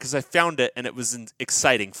this stat because I found it and it was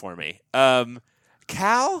exciting for me.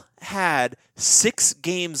 Cal had 6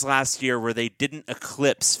 games last year where they didn't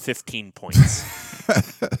eclipse 15 points.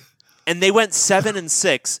 And they went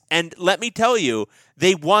 7-6. And let me tell you,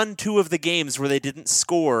 they won 2 of the games where they didn't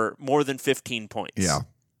score more than 15 points. Yeah.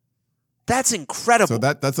 That's incredible.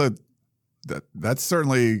 So that's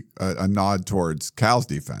certainly a nod towards Cal's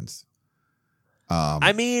defense.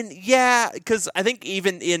 I mean, yeah, because I think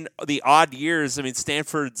even in the odd years, I mean,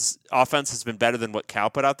 Stanford's offense has been better than what Cal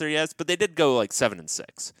put out there, yes, but they did go like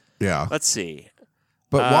 7-6. Yeah. Let's see.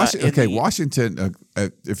 But Washington,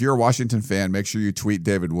 if you're a Washington fan, make sure you tweet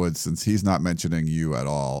David Woods since he's not mentioning you at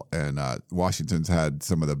all. And Washington's had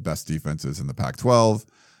some of the best defenses in the Pac-12.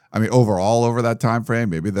 I mean, overall over that time frame,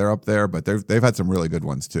 maybe they're up there, but they've had some really good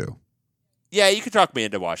ones too. Yeah, you could talk me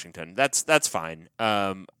into Washington. That's fine.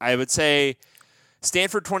 I would say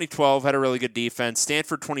Stanford 2012 had a really good defense.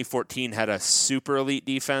 Stanford 2014 had a super elite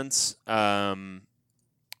defense. And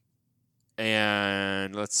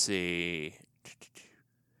let's see.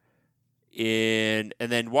 And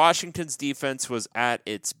then Washington's defense was at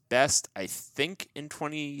its best, I think, in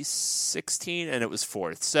 2016, and it was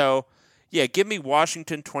 4th. So, yeah, give me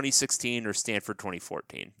Washington 2016 or Stanford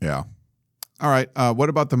 2014. Yeah. All right. What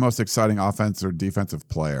about the most exciting offense or defensive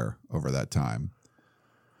player over that time?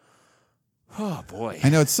 Oh, boy. I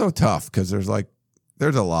know it's so tough because there's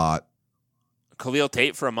a lot. Khalil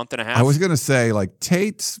Tate for a month and a half. I was going to say, like,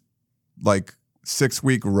 Tate's,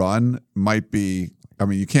 6-week run might be, I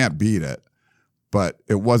mean, you can't beat it, but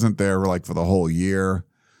it wasn't there, for the whole year.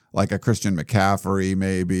 Like a Christian McCaffrey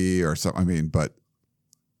maybe or something. I mean, but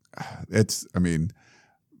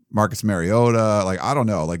Marcus Mariota, I don't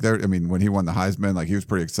know. When he won the Heisman, he was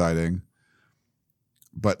pretty exciting.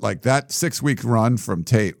 But, that 6-week run from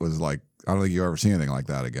Tate was, I don't think you ever see anything like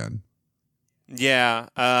that again. Yeah.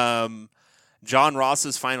 John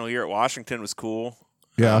Ross's final year at Washington was cool.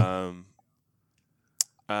 Yeah.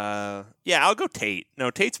 Yeah, I'll go Tate.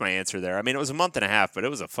 No, Tate's my answer there. I mean, it was a month and a half, but it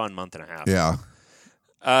was a fun month and a half. Yeah.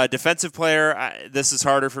 Defensive player, this is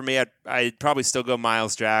harder for me. I'd probably still go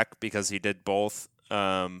Miles Jack because he did both.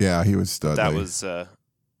 Yeah, he was studly. That was,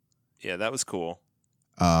 that was cool.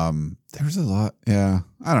 There was a lot. Yeah,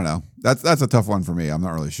 I don't know. That's a tough one for me. I'm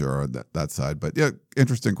not really sure on that side, but yeah,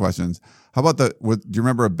 interesting questions. How about do you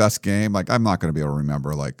remember a best game? I'm not going to be able to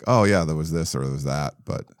remember. Oh yeah, there was this or there was that,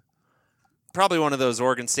 but probably one of those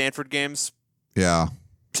Oregon Stanford games. Yeah,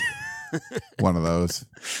 one of those.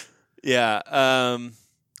 Yeah.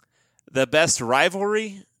 The best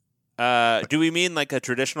rivalry. Do we mean a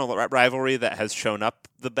traditional rivalry that has shown up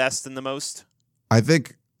the best and the most? I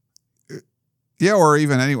think. Yeah, or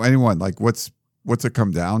even anyone. What's it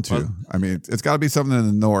come down to? Well, I mean, it's got to be something in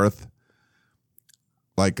the north.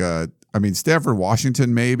 Stanford,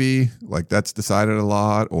 Washington, maybe. That's decided a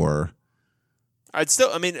lot. Or I'd still.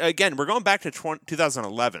 I mean, again, we're going back to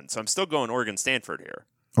 2011, so I'm still going Oregon Stanford here.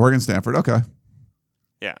 Oregon Stanford, okay.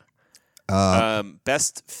 Yeah.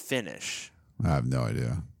 Best finish. I have no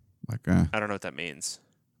idea. I don't know what that means.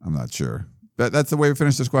 I'm not sure. But that's the way we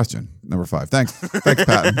finish this question. Number 5. Thanks,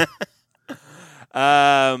 Patton.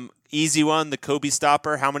 Easy one, the Kobe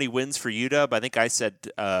stopper. How many wins for UW? I think I said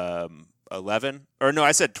 11. Or no,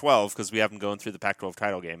 I said 12 because we have them going through the Pac-12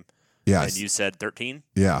 title game. Yes. And you said 13?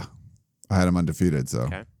 Yeah. I had them undefeated, so.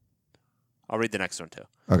 Okay. I'll read the next one, too.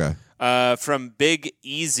 Okay. From Big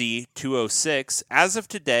Easy 206, as of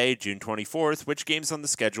today, June 24th, which games on the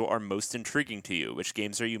schedule are most intriguing to you? Which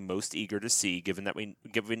games are you most eager to see, given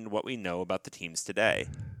what we know about the teams today?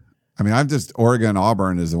 I mean, Oregon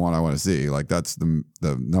Auburn is the one I want to see. That's the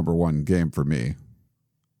number one game for me.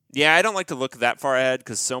 Yeah, I don't like to look that far ahead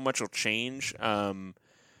because so much will change.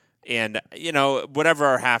 And, whatever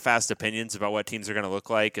our half-assed opinions about what teams are going to look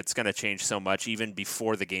like, it's going to change so much even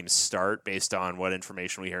before the games start based on what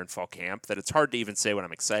information we hear in fall camp that it's hard to even say what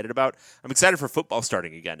I'm excited about. I'm excited for football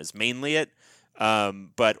starting again is mainly it.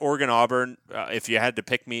 But Oregon Auburn, if you had to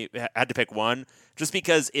pick one, just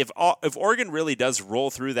because if Oregon really does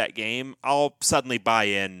roll through that game, I'll suddenly buy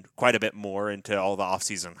in quite a bit more into all the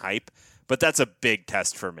offseason hype. But that's a big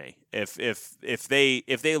test for me. If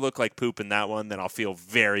they look like poop in that one, then I'll feel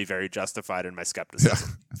very, very justified in my skepticism.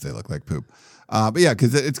 Yeah, if they look like poop. But yeah,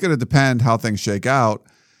 because it's going to depend how things shake out.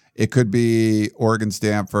 It could be Oregon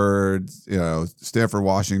Stanford, Stanford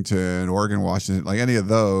Washington, Oregon Washington, any of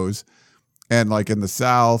those. And in the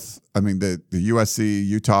South, I mean the USC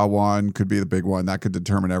Utah one could be the big one that could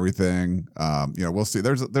determine everything. We'll see.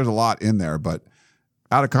 There's a lot in there, but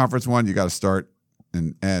out of conference one, you got to start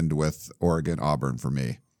and end with Oregon Auburn for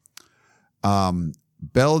me.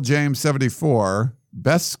 Bell James 74,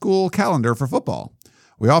 best school calendar for football.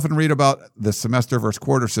 We often read about the semester versus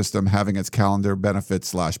quarter system having its calendar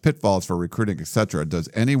benefits / pitfalls for recruiting, etc. Does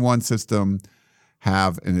any one system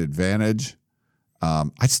have an advantage?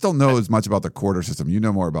 I just don't know as much about the quarter system. You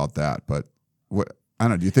know more about that, but I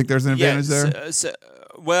don't know. Do you think there's an advantage there?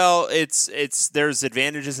 Well, it's there's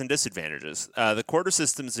advantages and disadvantages. The quarter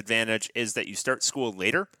system's advantage is that you start school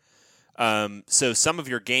later. So some of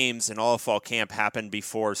your games in all of fall camp happen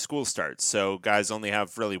before school starts. So guys only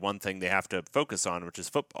have really one thing they have to focus on, which is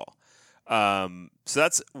football. So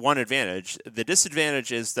that's one advantage. The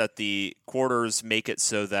disadvantage is that the quarters make it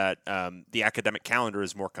so that the academic calendar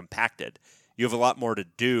is more compacted. You have a lot more to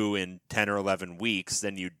do in 10 or 11 weeks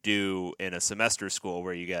than you do in a semester school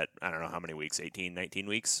where you get, I don't know how many weeks, 18, 19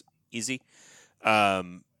 weeks, easy.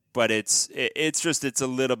 But it's a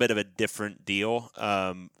little bit of a different deal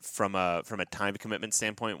from a time commitment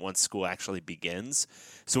standpoint once school actually begins.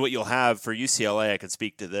 So what you'll have for UCLA, I can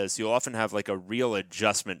speak to this, you'll often have like a real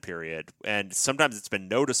adjustment period. And sometimes it's been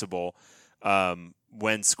noticeable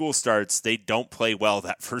when school starts, they don't play well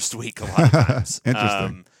that first week a lot of times.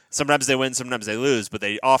 Interesting. Sometimes they win, sometimes they lose, but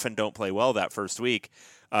they often don't play well that first week.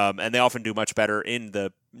 And they often do much better in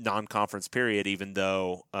the non-conference period, even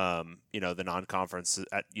though, the non-conference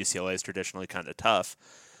at UCLA is traditionally kind of tough.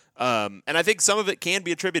 And I think some of it can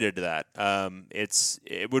be attributed to that.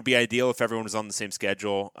 It would be ideal if everyone was on the same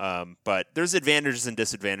schedule, but there's advantages and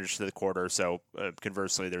disadvantages to the quarter. So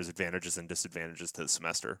conversely, there's advantages and disadvantages to the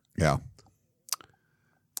semester. Yeah.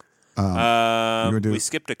 We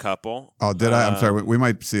skipped a couple. Oh, did I? I'm sorry. We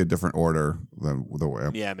might see a different order than the way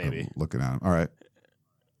maybe. I'm looking at them. All right.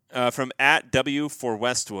 From @W for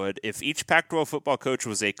Westwood, if each Pac-12 football coach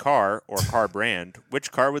was a car or car brand,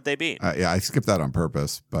 which car would they be? Yeah, I skipped that on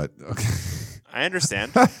purpose, but okay. I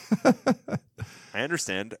understand. I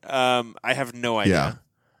have no idea. Yeah.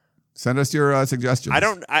 Send us your suggestions. I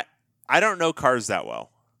don't know cars that well.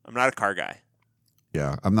 I'm not a car guy.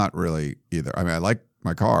 Yeah, I'm not really either. I mean, I like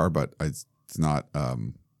my car, but it's not. I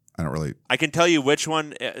don't really. I can tell you which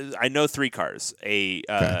one. I know 3 cars.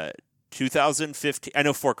 2015. I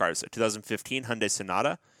know 4 cars. A 2015 Hyundai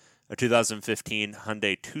Sonata, a 2015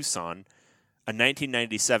 Hyundai Tucson, a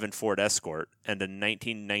 1997 Ford Escort, and a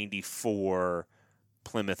 1994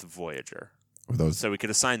 Plymouth Voyager. So we could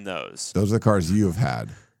assign those. Those are the cars you have had.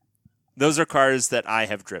 Those are cars that I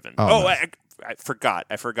have driven. Oh, nice. I forgot.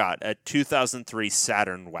 A 2003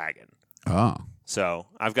 Saturn wagon. Oh. So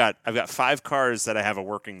I've got 5 cars that I have a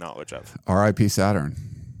working knowledge of. R.I.P. Saturn.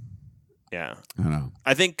 Yeah. I know.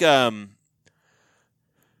 I think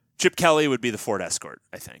Chip Kelly would be the Ford Escort,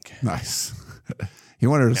 I think. Nice. He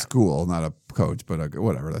wanted a school, not a coach, but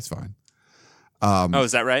whatever. That's fine.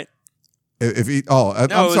 Is that right? I'm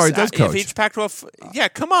sorry, it does coach. If each Pac-12, yeah,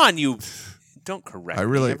 come on, you don't correct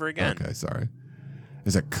me ever again. Okay, sorry.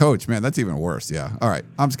 Is a coach, man, that's even worse. Yeah. All right,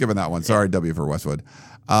 I'm skipping that one. Sorry, W for Westwood.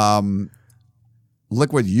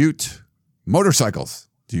 Liquid Ute motorcycles.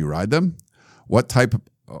 Do you ride them? What type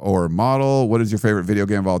or model? What is your favorite video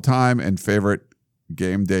game of all time and favorite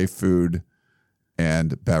game day food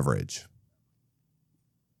and beverage?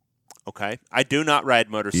 Okay. I do not ride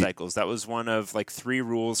motorcycles. That was one of 3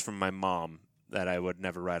 rules from my mom that I would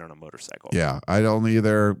never ride on a motorcycle. Yeah, I don't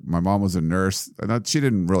either. My mom was a nurse. She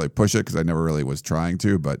didn't really push it because I never really was trying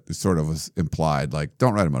to, but it sort of was implied,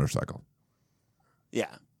 don't ride a motorcycle.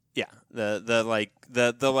 Yeah. Yeah. The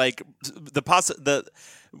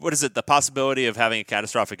possibility of having a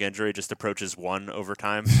catastrophic injury just approaches 1 over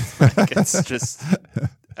time. It's just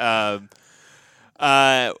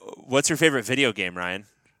what's your favorite video game, Ryan?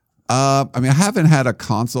 I haven't had a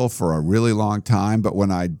console for a really long time, but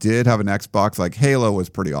when I did have an Xbox, Halo was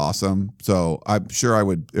pretty awesome. So I'm sure I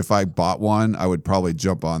would, if I bought one, I would probably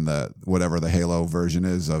jump on whatever the Halo version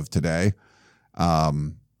is of today.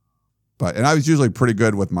 And I was usually pretty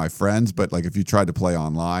good with my friends, but if you tried to play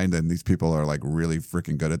online, then these people are really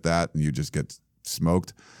freaking good at that, and you just get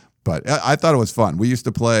smoked. But I thought it was fun. We used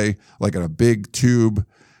to play in a big tube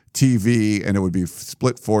TV, and it would be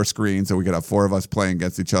split 4 screens, so we could have 4 of us playing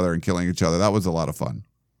against each other and killing each other. That was a lot of fun.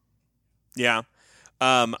 Yeah,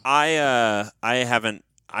 I haven't.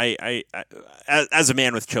 As a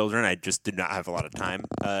man with children, I just did not have a lot of time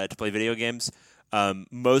to play video games.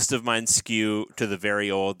 Most of mine skew to the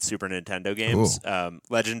very old Super Nintendo games.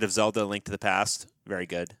 Legend of Zelda: Link to the Past, very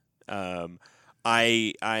good.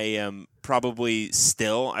 I am probably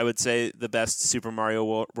still, I would say, the best Super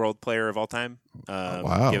Mario World player of all time,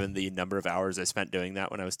 given the number of hours I spent doing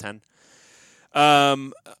that when I was 10.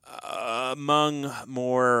 Among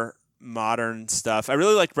more modern stuff. I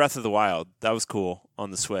really liked Breath of the Wild. That was cool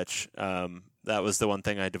on the Switch. That was the one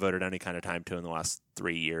thing I devoted any kind of time to in the last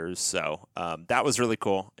 3 years. So that was really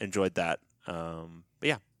cool. Enjoyed that. But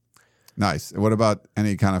yeah. Nice. What about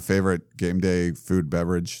any kind of favorite game day food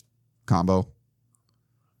beverage combo?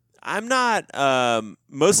 I'm not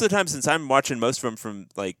most of the time, since I'm watching most of them from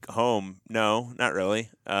like home. No, not really.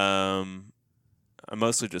 I'm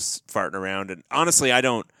mostly just farting around, and honestly, I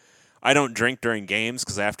don't drink during games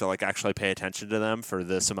because I have to like actually pay attention to them for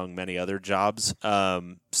this, among many other jobs.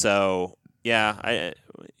 So yeah,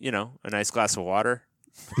 a nice glass of water.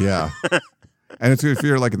 Yeah. And it's good if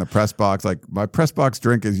you're like in the press box. Like my press box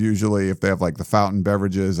drink is usually, if they have like the fountain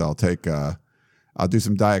beverages, I'll do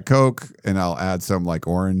some Diet Coke and I'll add some like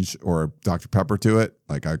orange or Dr. Pepper to it.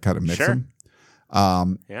 Like I kind of mix them.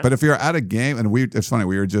 Yeah. But if you're at a game, and it's funny,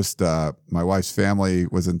 we were just, my wife's family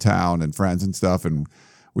was in town and friends and stuff. And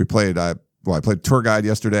we played, I played tour guide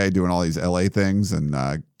yesterday doing all these LA things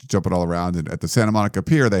and jumping all around. And at the Santa Monica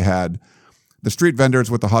Pier, they had the street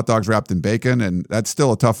vendors with the hot dogs wrapped in bacon. And that's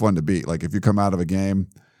still a tough one to beat. Like if you come out of a game,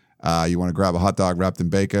 you want to grab a hot dog wrapped in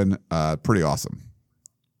bacon, pretty awesome.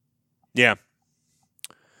 Yeah.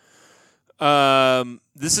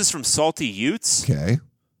 This is from Salty Utes. Okay.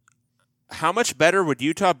 How much better would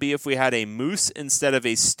Utah be if we had a moose instead of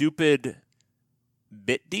a stupid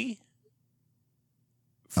Bitdy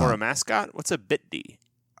for a mascot? What's a Bitdy?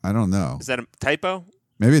 I don't know. Is that a typo?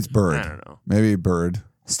 Maybe it's bird. I don't know. Maybe bird.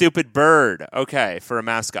 Stupid bird. Okay, for a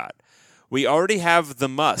mascot. We already have the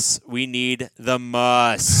muss. We need the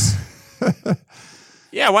muss.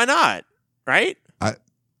 Yeah, why not? Right?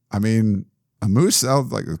 I mean, a moose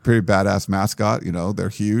sounds like a pretty badass mascot. You know, they're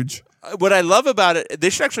huge. What I love about it, they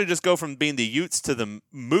should actually just go from being the Utes to the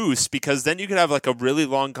moose, because then you could have like a really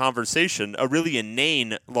long conversation, a really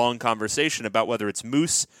inane long conversation about whether it's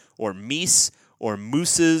moose or meese or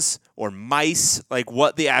mooses or mice, like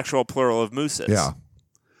what the actual plural of moose is. Yeah.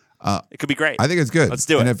 It could be great. I think it's good. Let's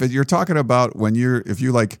do it. And if you're talking about if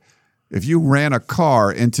you ran a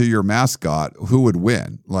car into your mascot, who would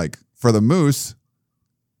win? Like for the moose,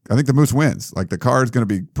 I think the moose wins. Like the car is going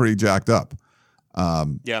to be pretty jacked up.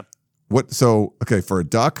 Yeah. For a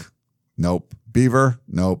duck, nope. Beaver,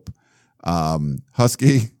 nope.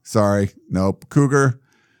 Husky, sorry, nope. Cougar,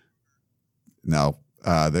 no.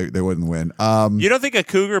 They wouldn't win. You don't think a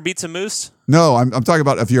cougar beats a moose? No, I'm talking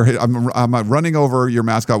about if I'm running over your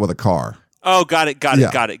mascot with a car. Oh, got it.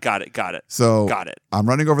 Yeah. Got it. So got it. I'm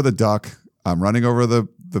running over the duck. I'm running over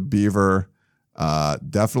the beaver.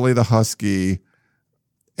 Definitely the husky.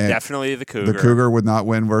 And definitely the cougar. The cougar would not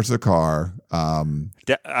win versus a car.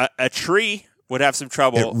 A tree would have some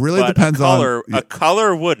trouble. It really but depends on a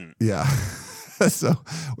color wouldn't. Yeah. So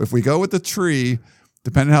if we go with the tree,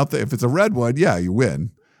 depending how if it's a red one, yeah, you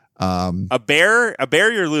win. A bear,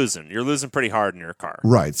 you're losing. You're losing pretty hard in your car.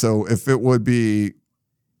 Right. So if it would be,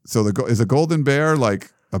 is a golden bear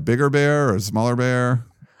like a bigger bear or a smaller bear?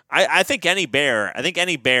 I think any bear,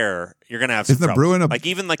 you're gonna have some Isn't a trouble. Bruin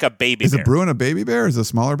even like a baby is bear. Is a Bruin a baby bear? Is it a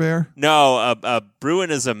smaller bear? No, a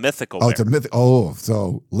Bruin is a mythical bear. It's a myth. Oh,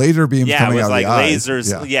 so laser beams coming with out like of the eyes.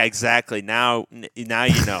 lasers. Yeah, exactly. Now you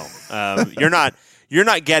know. You're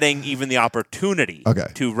not getting even the opportunity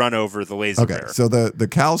to run over the laser bear. So the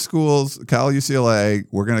Cal schools, Cal UCLA,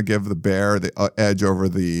 we're going to give the bear the edge over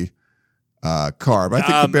the car. But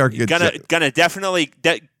I think the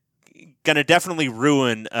bear gonna definitely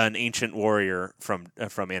ruin an ancient warrior from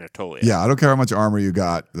Anatolia. Yeah, I don't care how much armor you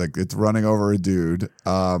got. Like it's running over a dude.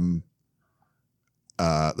 Let's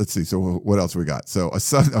see. So what else we got? So a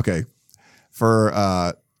sun. Okay, for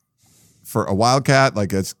a wildcat,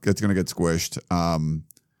 like it's going to get squished. A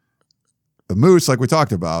moose, like we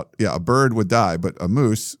talked about, yeah, a bird would die, but a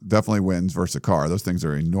moose definitely wins versus a car. Those things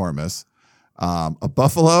are enormous. A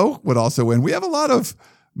buffalo would also win. We have a lot of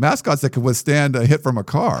mascots that can withstand a hit from a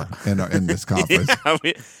car in this conference.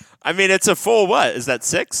 Yeah, I mean, it's a full what? Is that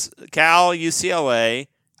 6? Cal, UCLA,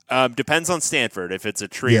 depends on Stanford if it's a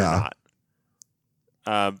tree or not.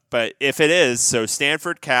 But if it is, so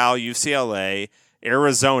Stanford, Cal, UCLA,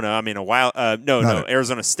 Arizona. I mean,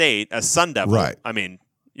 Arizona State, a Sun Devil. Right. I mean,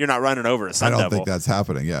 you're not running over a Sun Devil. I don't think that's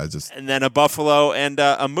happening. Yeah, and then a buffalo and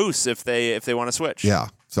a moose if they want to switch. Yeah.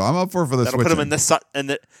 So I'm up for the That'll switching. put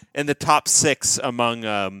them in the top 6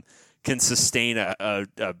 among can sustain a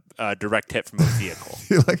direct hit from a vehicle.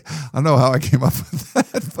 You're like, I don't know how I came up with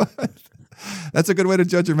that, but that's a good way to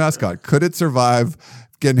judge your mascot. Could it survive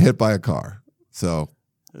getting hit by a car? So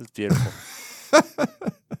it's beautiful.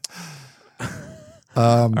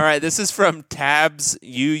 All right, this is from Tabs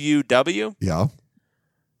UUW. Yeah.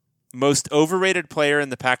 Most overrated player in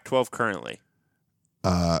the Pac-12 currently.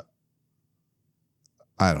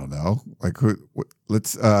 I don't know. Like who?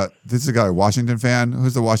 Let's. This is a guy, a Washington fan.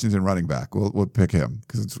 Who's the Washington running back? We'll pick him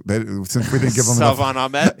because since we didn't give him Salvon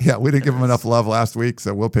Ahmed. yeah, we didn't give him enough love last week,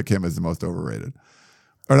 so we'll pick him as the most overrated.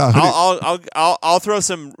 Or no, I'll throw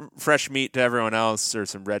some fresh meat to everyone else, or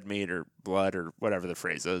some red meat, or blood, or whatever the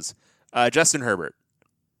phrase is. Justin Herbert.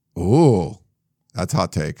 Ooh, that's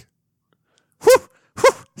hot take. Whew,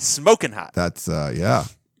 smoking hot. That's yeah.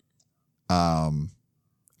 I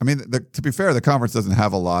mean, to be fair, the conference doesn't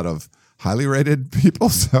have a lot of highly rated people,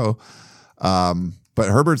 so. But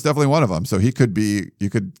Herbert's definitely one of them, so he could be. You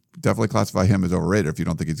could definitely classify him as overrated if you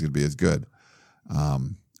don't think he's going to be as good.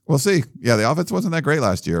 We'll see. Yeah, the offense wasn't that great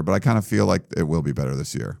last year, but I kind of feel like it will be better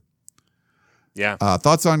this year. Yeah.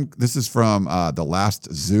 Thoughts on this is from the last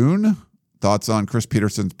Zune. Thoughts on Chris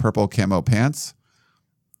Peterson's purple camo pants?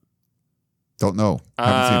 Don't know.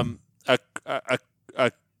 A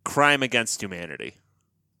crime against humanity.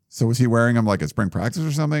 So was he wearing them like at spring practice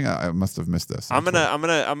or something? I must have missed this. I'm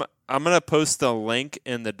gonna post the link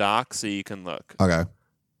in the doc so you can look. Okay.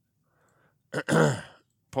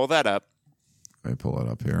 Pull that up. Let me pull it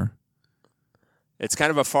up here. It's kind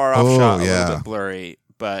of a far off shot, a yeah. little bit blurry,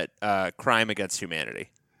 but crime against humanity.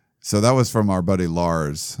 So that was from our buddy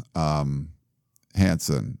Lars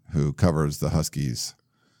Hansen, who covers the Huskies.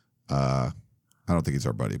 I don't think he's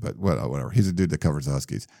our buddy, but whatever. He's a dude that covers the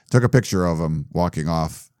Huskies. Took a picture of him walking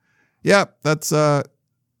off. Yeah, that's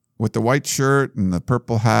with the white shirt and the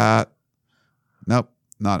purple hat. Nope,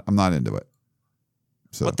 I'm not into it.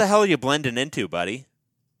 So What the hell are you blending into, buddy?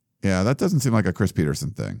 yeah, that doesn't seem like a Chris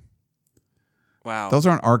Peterson thing. Wow. Those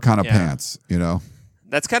aren't our kind of Yeah. pants, you know?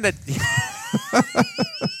 That's kind of...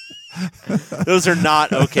 Those are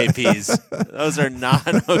not OKPs. Those are not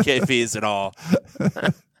OKPs at all.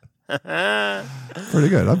 Pretty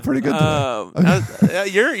good. I'm pretty good today.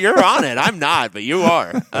 You're on it. I'm not, but you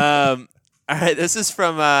are. All right, this is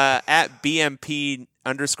from at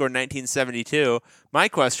BMP_1972. My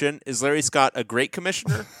question is: Larry Scott a great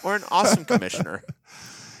commissioner or an awesome commissioner?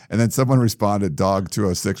 And then someone responded,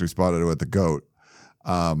 Dog206 responded with the GOAT.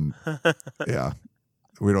 Yeah.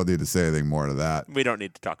 We don't need to say anything more to that. We don't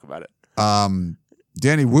need to talk about it.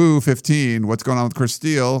 Danny Wu, 15. What's going on with Chris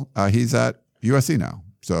Steele? He's at USC now.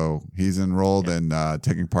 So he's enrolled in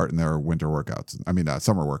taking part in their winter workouts. I mean,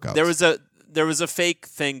 summer workouts. There was a fake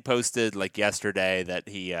thing posted like yesterday that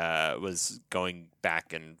he was going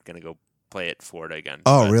back and going to go play at Florida again.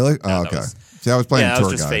 Oh, really? No, oh, okay. See, I was playing that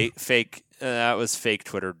tour was just guide. fake. That was fake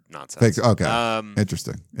Twitter nonsense. Fake. Okay.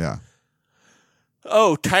 Interesting. Yeah.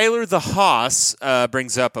 Oh, Tyler the Hoss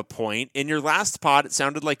brings up a point. In your last pod, it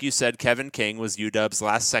sounded like you said Kevin King was UW's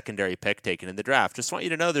last secondary pick taken in the draft. Just want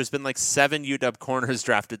you to know there's been like 7 UW corners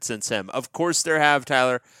drafted since him. Of course there have,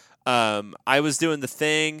 Tyler. I was doing the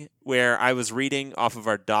thing where I was reading off of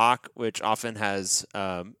our doc, which often has,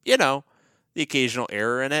 the occasional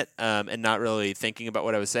error in it, and not really thinking about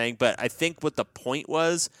what I was saying. But I think what the point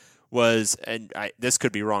was, and this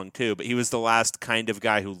could be wrong too, but he was the last kind of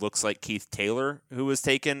guy who looks like Keith Taylor, who was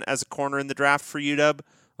taken as a corner in the draft for UW,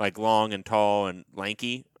 like long and tall and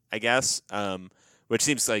lanky, I guess, which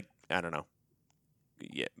seems like, I don't know.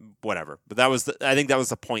 Yeah, whatever. But I think that was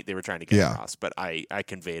the point they were trying to get across, but I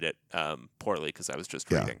conveyed it poorly because I was just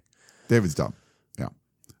reading. David's dumb. Yeah.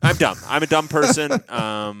 I'm dumb. I'm a dumb person,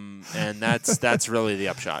 and that's really the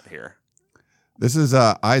upshot here. This is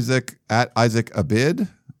Isaac Abid.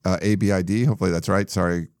 ABID. Hopefully that's right.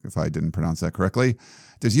 Sorry if I didn't pronounce that correctly.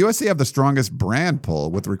 Does USC have the strongest brand pull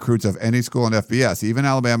with recruits of any school in FBS? Even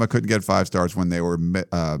Alabama couldn't get 5 stars when they were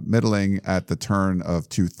middling at the turn of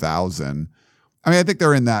 2000. I mean, I think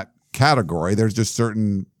they're in that category. There's just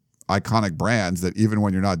certain iconic brands that even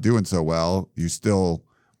when you're not doing so well, you're still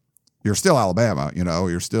Alabama. You know,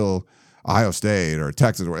 you're still Ohio State or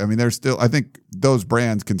Texas. I mean, I think those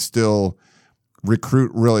brands can still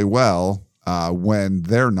recruit really well when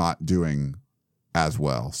they're not doing as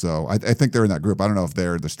well. So I think they're in that group. I don't know if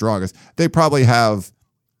they're the strongest. They probably have,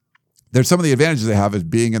 there's some of the advantages they have is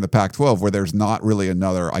being in the Pac-12 where there's not really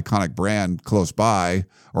another iconic brand close by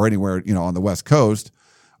or anywhere, on the West Coast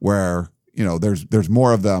where, there's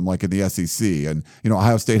more of them like in the SEC and,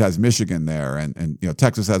 Ohio State has Michigan there and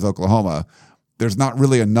Texas has Oklahoma. There's not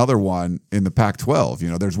really another one in the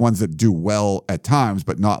Pac-12. There's ones that do well at times,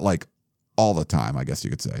 but not like all the time, I guess you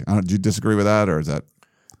could say. Do you disagree with that, or is that?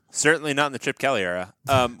 Certainly not in the Chip Kelly era.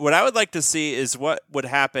 What I would like to see is what would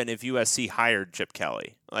happen if USC hired Chip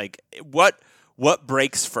Kelly. Like, what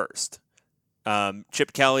breaks first?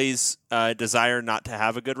 Chip Kelly's desire not to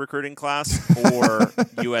have a good recruiting class, or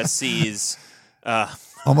USC's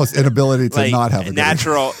almost inability to not have a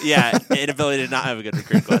natural, inability to not have a good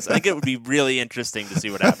recruiting class. I think it would be really interesting to see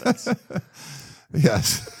what happens.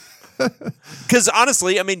 Yes. Because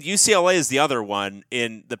honestly, I mean, UCLA is the other one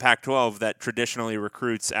in the Pac-12 that traditionally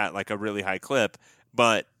recruits at like a really high clip,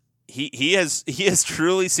 but he has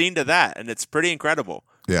truly seen to that, and it's pretty incredible.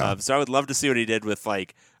 Yeah. So I would love to see what he did with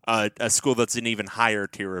like a school that's an even higher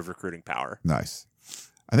tier of recruiting power. Nice.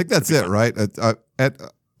 I think that's it, right?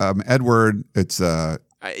 Edward, it's yeah,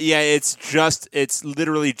 it's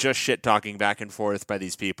literally just shit talking back and forth by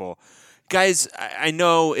these people. Guys, I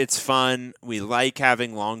know it's fun. We like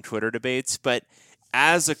having long Twitter debates, but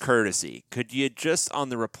as a courtesy, could you just on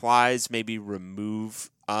the replies maybe remove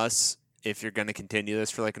us if you're going to continue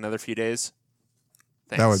this for like another few days?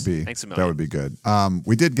 Thanks. Thanks a million. That would be good.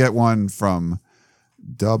 We did get one from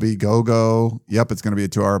Dubby Gogo. Yep, it's going to be a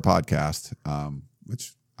 2-hour podcast,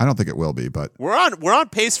 which I don't think it will be, but we're on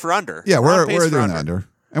pace for under. Yeah, we're doing under,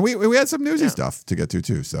 and we had some newsy stuff to get to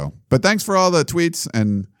too. So, but thanks for all the tweets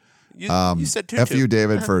and. You said two. F you,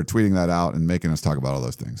 David, for tweeting that out and making us talk about all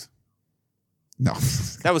those things. No,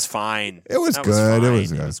 that was fine. It was good. It was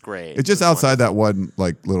good. It was great. It's just outside that one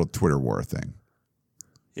like little Twitter war thing.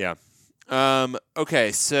 Yeah.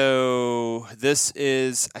 Okay, so this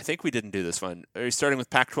is. I think we didn't do this one. Are you starting with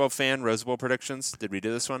Pac-12 fan Rose Bowl predictions? Did we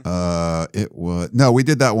do this one? It was no. We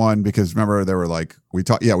did that one because remember there were like we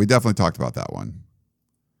talked. Yeah, we definitely talked about that one.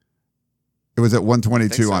 It was at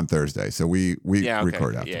 1:22 on Thursday, so we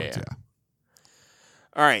recorded afterwards. Yeah.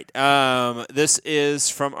 All right. This is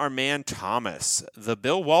from our man Thomas, the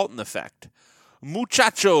Bill Walton effect.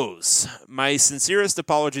 Muchachos, my sincerest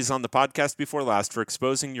apologies on the podcast before last for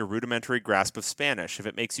exposing your rudimentary grasp of Spanish. If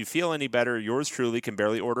it makes you feel any better, yours truly can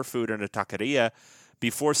barely order food in a taqueria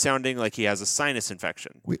before sounding like he has a sinus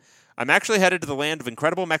infection. I'm actually headed to the land of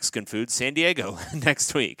incredible Mexican food, San Diego,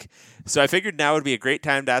 next week. So I figured now would be a great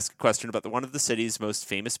time to ask a question about one of the city's most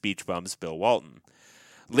famous beach bums, Bill Walton.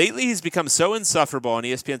 Lately, he's become so insufferable on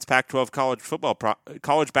ESPN's Pac-12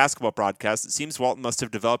 college basketball broadcast, it seems Walton must have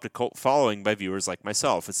developed a cult following by viewers like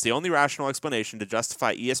myself. It's the only rational explanation to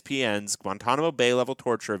justify ESPN's Guantanamo Bay-level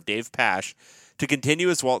torture of Dave Pasch to continue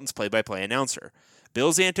as Walton's play-by-play announcer.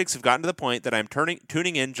 Bill's antics have gotten to the point that I'm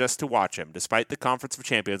tuning in just to watch him, despite the Conference of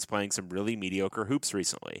Champions playing some really mediocre hoops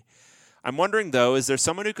recently. I'm wondering, though, is there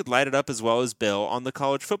someone who could light it up as well as Bill on the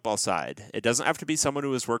college football side? It doesn't have to be someone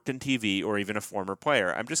who has worked in TV or even a former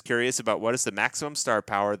player. I'm just curious about what is the maximum star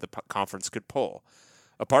power the conference could pull.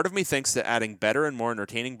 A part of me thinks that adding better and more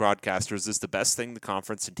entertaining broadcasters is the best thing the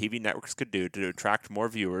conference and TV networks could do to attract more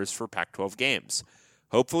viewers for Pac-12 games.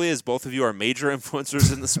 Hopefully, as both of you are major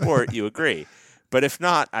influencers in the sport, you agree. But if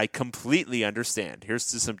not, I completely understand.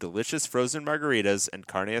 Here's to some delicious frozen margaritas and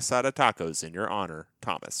carne asada tacos in your honor,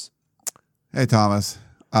 Thomas. Hey, Thomas.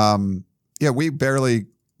 Yeah, we barely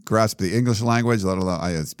grasp the English language, let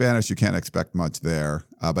alone Spanish. You can't expect much there.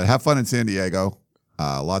 But have fun in San Diego.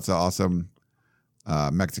 Lots of awesome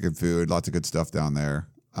Mexican food, lots of good stuff down there.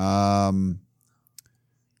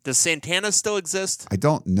 Does Santana still exist? I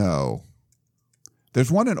don't know. There's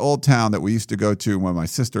one in Old Town that we used to go to when my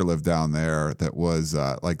sister lived down there that was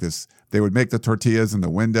like this. They would make the tortillas in the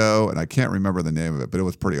window, and I can't remember the name of it, but it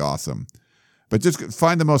was pretty awesome. But just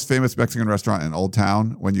find the most famous Mexican restaurant in Old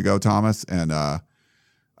Town when you go, Thomas, and I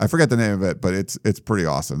forget the name of it, but it's pretty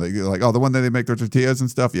awesome. You're like, oh, the one that they make their tortillas and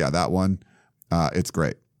stuff? Yeah, that one. It's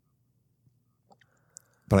great.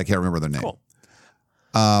 But I can't remember their name. Cool.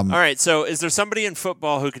 All right, so is there somebody in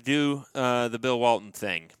football who could do the Bill Walton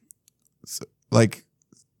thing? So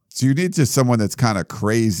you need just someone that's kind of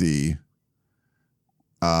crazy.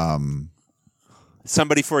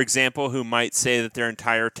 Somebody, for example, who might say that their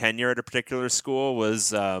entire tenure at a particular school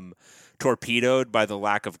was torpedoed by the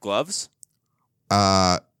lack of gloves?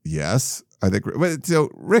 Yes, I think. So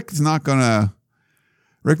Rick Neuheisel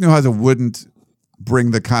wouldn't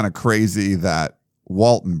bring the kind of crazy that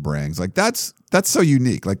Walton brings. Like that's so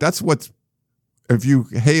unique. Like that's what's, if you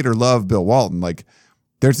hate or love Bill Walton, like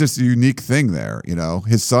there's this unique thing there, you know.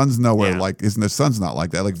 His son's nowhere like, his son's not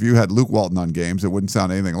like that. Like if you had Luke Walton on games, it wouldn't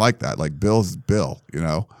sound anything like that. Like Bill's Bill, you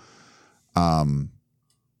know. I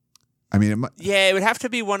mean, it would have to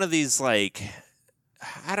be one of these like,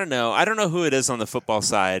 I don't know who it is on the football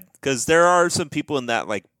side, because there are some people in that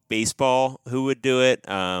like baseball who would do it.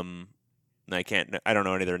 I don't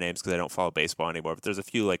know any of their names because I don't follow baseball anymore. But there's a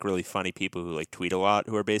few like really funny people who like tweet a lot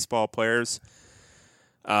who are baseball players.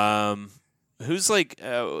 Who's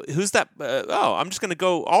that? I'm just going to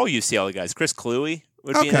go all UCLA guys. Chris Kluwe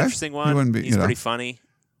would be an interesting one. He's pretty funny.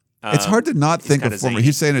 It's hard to not think of former.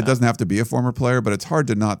 He's saying it doesn't have to be a former player, but it's hard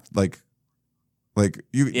to not like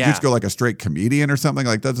you just go like a straight comedian or something.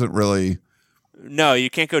 Like doesn't really. No, you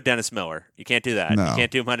can't go Dennis Miller. You can't do that. No. You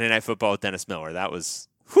can't do Monday Night Football with Dennis Miller. That was,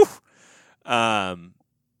 whew.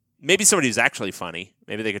 Maybe somebody who's actually funny.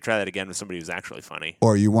 Maybe they could try that again with somebody who's actually funny.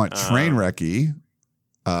 Or you want Trainwrecky.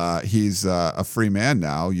 He's a free man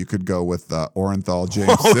now. You could go with Orenthal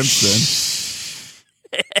James Simpson.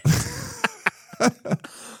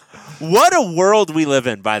 What a world we live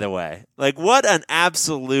in, by the way. Like, what an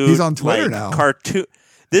absolute... He's on Twitter now. Cartoon.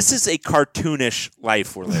 This is a cartoonish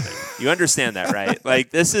life we're living. You understand that, right?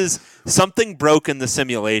 Like, this is something broke in the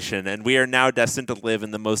simulation, and we are now destined to live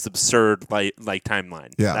in the most absurd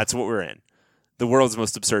timeline. Yeah. That's what we're in. The world's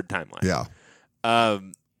most absurd timeline. Yeah.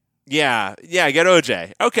 Yeah, get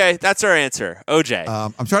OJ. Okay, that's our answer. OJ.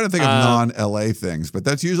 I'm trying to think of non-LA things, but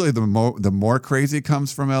that's usually the more crazy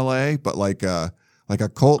comes from LA. But like a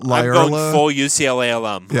Colt Lyerla, I'm going full UCLA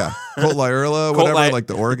alum. Yeah, Colt Lyerla, whatever. Like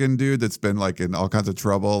the Oregon dude that's been like in all kinds of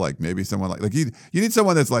trouble. Like maybe someone like you need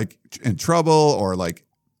someone that's like in trouble or like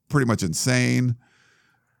pretty much insane,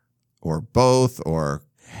 or both. Or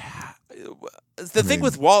the thing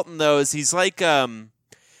with Walton though is he's like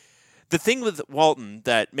the thing with Walton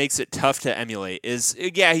that makes it tough to emulate is,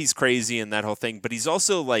 yeah, he's crazy and that whole thing, but he's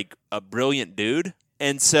also like a brilliant dude.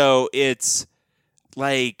 And so it's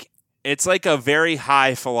like a very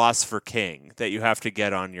high philosopher king that you have to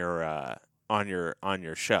get on your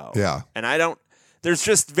show. Yeah. And there's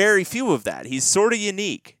just very few of that. He's sort of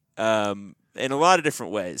unique in a lot of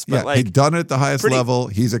different ways. But yeah, he's done it at the highest level.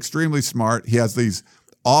 He's extremely smart. He has these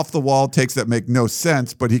off the wall takes that make no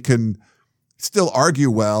sense, but he can still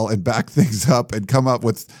argue well and back things up and come up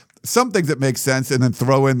with some things that make sense and then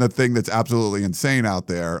throw in the thing that's absolutely insane out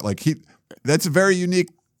there. Like that's a very unique,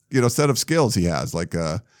 set of skills he has. Like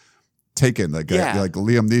Taken, like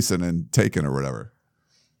Liam Neeson and Taken or whatever.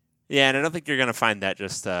 Yeah, and I don't think you're going to find that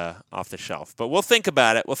just off the shelf. But we'll think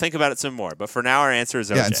about it. We'll think about it some more. But for now, our answer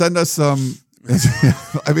is OJ. Yeah, and send us some.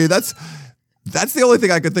 I mean, that's the only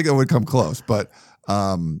thing I could think of would come close. But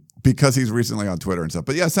because he's recently on Twitter and stuff.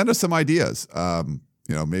 But yeah, send us some ideas.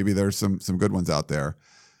 Maybe there's some good ones out there.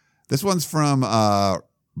 This one's from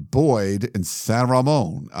Boyd in San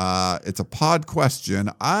Ramon. It's a pod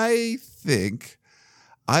question. I think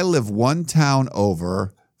I live one town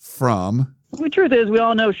over from... The truth is, we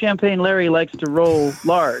all know Champagne Larry likes to roll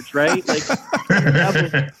large, right?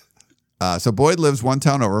 So Boyd lives one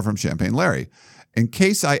town over from Champagne Larry. In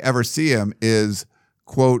case I ever see him is,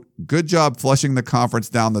 quote, good job flushing the conference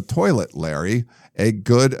down the toilet, Larry. A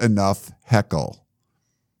good enough heckle.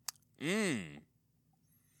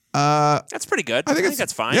 That's pretty good. I think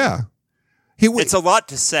that's fine. Yeah. It's a lot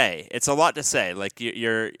to say. Like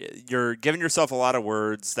you're giving yourself a lot of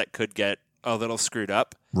words that could get a little screwed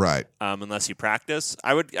up. Right. Unless you practice.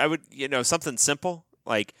 I would something simple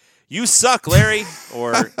like you suck, Larry,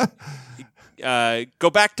 or go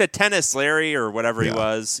back to tennis, Larry, or whatever he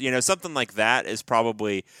was. Something like that is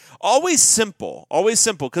probably always simple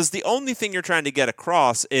because the only thing you're trying to get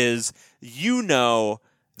across is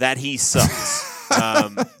that he sucks.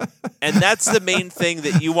 And that's the main thing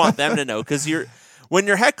that you want them to know, because when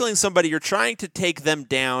you're heckling somebody, you're trying to take them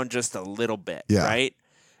down just a little bit, right?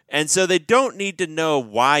 And so they don't need to know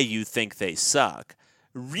why you think they suck.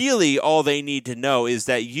 Really, all they need to know is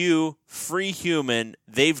that you, free human,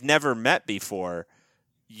 they've never met before,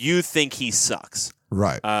 you think he sucks.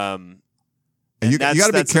 Right. And you got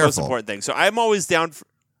to be careful. That's the most important thing. So I'm always down for,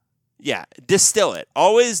 distill it.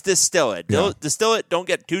 Always distill it. Yeah. Distill it. Don't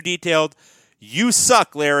get too detailed. You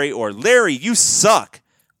suck, Larry, or Larry, you suck.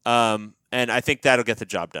 And I think that'll get the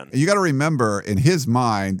job done. You got to remember, in his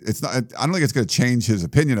mind, it's not. I don't think it's going to change his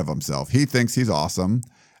opinion of himself. He thinks he's awesome.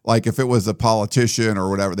 Like if it was a politician or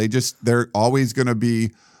whatever, they're always going to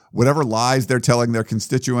be whatever lies they're telling their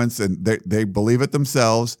constituents, and they believe it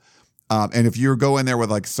themselves. And if you go in there with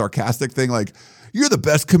like sarcastic thing, like you're the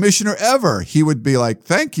best commissioner ever, he would be like,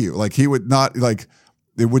 thank you. Like he would not it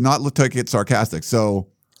would not look like it's sarcastic. So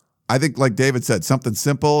I think, like David said, something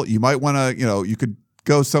simple. You might want to, you could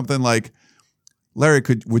go something like, Larry,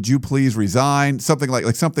 would you please resign? Something like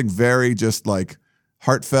something very just like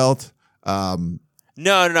heartfelt.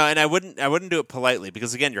 No, and I wouldn't do it politely,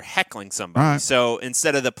 because again, you're heckling somebody. Right. So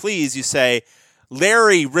instead of the please, you say,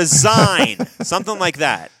 Larry, resign. Something like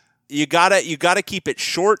that. You gotta keep it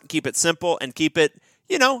short, keep it simple, and keep it.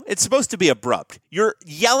 It's supposed to be abrupt. You're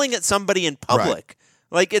yelling at somebody in public. Right.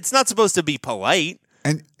 Like it's not supposed to be polite.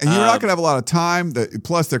 And you're not going to have a lot of time.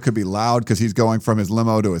 Plus, there could be loud because he's going from his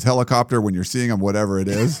limo to his helicopter when you're seeing him, whatever it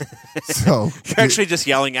is. So you're actually just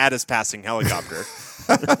yelling at his passing helicopter.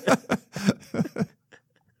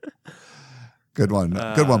 Good one,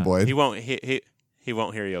 Boyd. He won't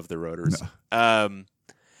hear you over the rotors. No. All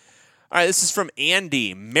right, this is from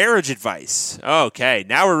Andy. Marriage advice. Okay,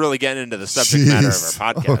 now we're really getting into the subject matter of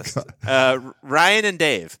our podcast. Ryan and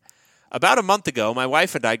Dave. About a month ago, my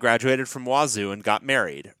wife and I graduated from Wazoo and got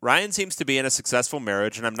married. Ryan seems to be in a successful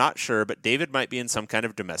marriage, and I'm not sure, but David might be in some kind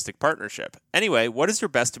of domestic partnership. Anyway, what is your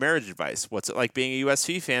best marriage advice? What's it like being a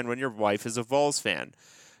USC fan when your wife is a Vols fan?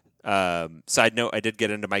 Side note, I did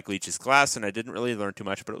get into Mike Leach's class, and I didn't really learn too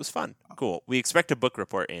much, but it was fun. Cool. We expect a book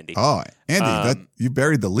report, Andy. Oh, Andy, you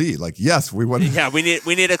buried the lead. Like, yes, we want. Yeah, we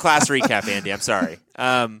need a class recap, Andy. I'm sorry.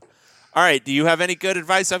 All right. Do you have any good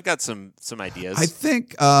advice? I've got some ideas. I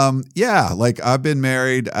think, like I've been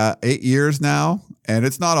married 8 years now, and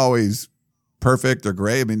it's not always perfect or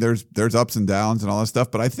great. I mean, there's ups and downs and all that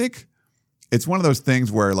stuff, but I think it's one of those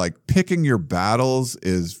things where like picking your battles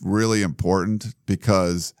is really important,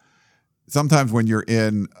 because sometimes when you're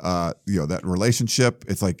in, that relationship,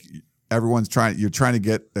 it's like you're trying to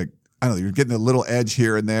get, you're getting a little edge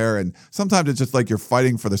here and there. And sometimes it's just like you're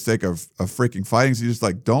fighting for the sake of freaking fighting. So you just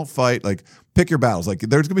like, don't fight, like pick your battles. Like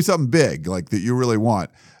there's gonna be something big, like that you really want.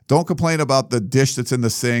 Don't complain about the dish that's in the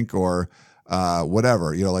sink or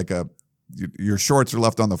whatever, your shorts are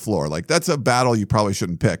left on the floor. Like that's a battle you probably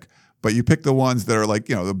shouldn't pick, but you pick the ones that are like,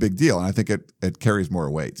 the big deal. And I think it carries more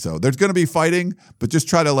weight. So there's going to be fighting, but just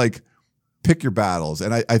try to like pick your battles.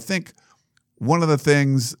 And I think one of the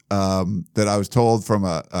things that I was told from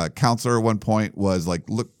a counselor at one point was like,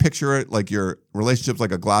 picture it like your relationship's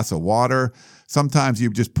like a glass of water. Sometimes you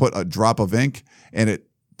just put a drop of ink and it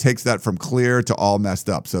takes that from clear to all messed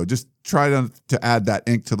up. So just try to add that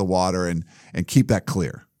ink to the water and keep that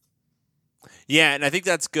clear. Yeah, and I think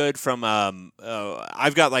that's good from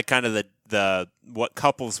I've got like kind of the what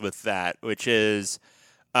couples with that, which is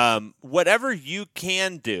whatever you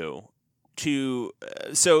can do to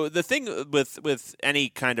so the thing with any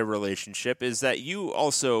kind of relationship is that you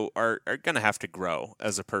also are going to have to grow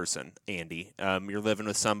as a person, Andy. You're living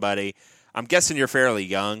with somebody. I'm guessing you're fairly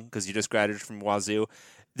young because you just graduated from Wazoo.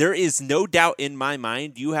 There is no doubt in my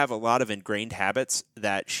mind you have a lot of ingrained habits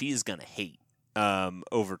that she's going to hate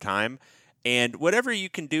over time. And whatever you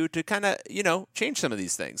can do to kind of, change some of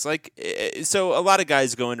these things. Like, so a lot of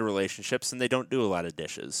guys go into relationships and they don't do a lot of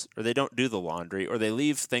dishes, or they don't do the laundry, or they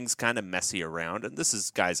leave things kind of messy around. And this is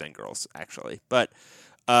guys and girls, actually. But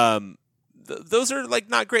those are like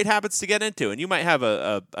not great habits to get into. And you might have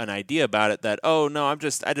an idea about it that, oh no, I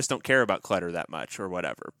just don't care about clutter that much or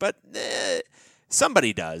whatever. But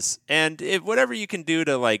somebody does. And whatever you can do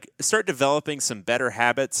to like start developing some better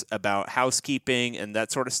habits about housekeeping and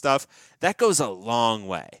that sort of stuff, that goes a long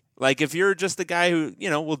way. Like if you're just the guy who,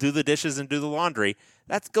 will do the dishes and do the laundry,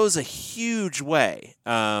 that goes a huge way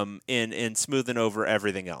in smoothing over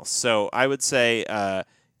everything else. So I would say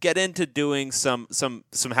get into doing some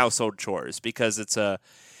household chores, because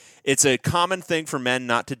it's a common thing for men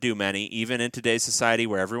not to do many, even in today's society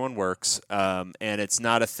where everyone works. And it's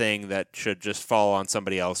not a thing that should just fall on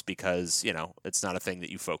somebody else because, it's not a thing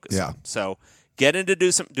that you focus on. So get into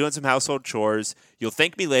doing some household chores. You'll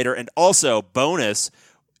thank me later. And also, bonus,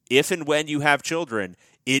 if and when you have children,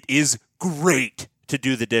 it is great to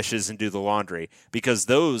do the dishes and do the laundry, because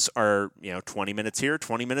those are, 20 minutes here,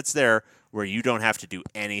 20 minutes there, where you don't have to do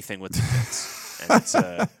anything with the kids.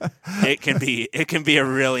 And it can be a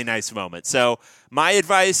really nice moment. So my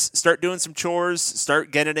advice: start doing some chores. Start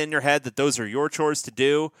getting it in your head that those are your chores to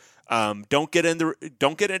do. Don't get into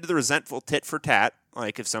the resentful tit for tat.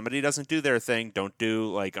 Like if somebody doesn't do their thing, don't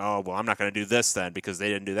do like, oh well, I'm not going to do this then because they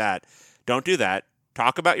didn't do that. Don't do that.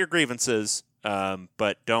 Talk about your grievances,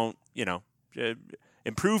 but don't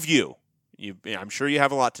improve you. I'm sure you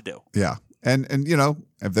have a lot to do. Yeah. And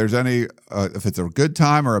if there's if it's a good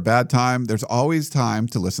time or a bad time, there's always time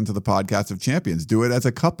to listen to the Podcast of Champions. Do it as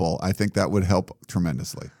a couple. I think that would help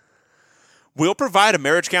tremendously. We'll provide a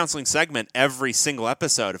marriage counseling segment every single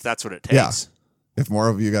episode if that's what it takes. Yeah. If more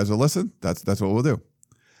of you guys will listen, that's what we'll do.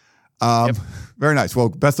 Yep. Very nice. Well,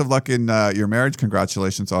 best of luck in your marriage.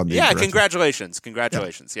 Congratulations on the congratulations.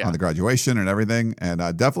 Yeah. On the graduation and everything. And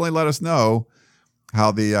definitely let us know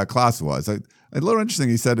how the class was. A little interesting.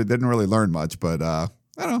 He said it didn't really learn much, but I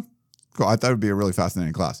don't know. Cool. I thought it would be a really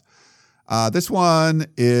fascinating class. This one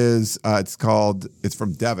is it's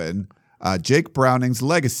from Devin. Jake Browning's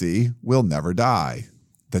legacy will never die.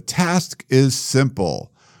 The task is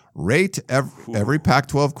simple. Rate every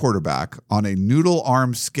Pac-12 quarterback on a noodle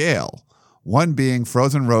arm scale, 1 being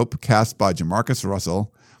frozen rope cast by Jamarcus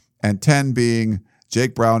Russell, and 10 being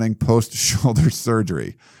Jake Browning post-shoulder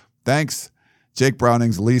surgery. Thanks, Jake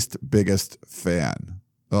Browning's least biggest fan.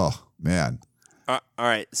 Oh, man. All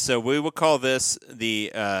right, so we will call this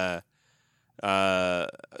the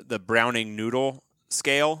Browning noodle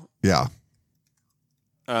scale. Yeah.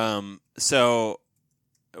 So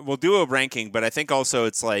we'll do a ranking, but I think also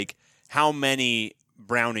it's like how many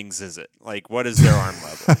Brownings is it? Like, what is their arm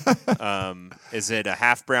level? Is it a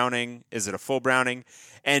half Browning? Is it a full Browning?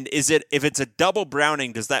 And if it's a double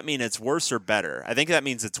Browning, does that mean it's worse or better? I think that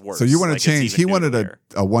means it's worse. So you want to Like, change? He wanted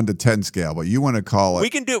a 1 to 10 scale, but you want to call it.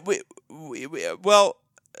 We can do. Well,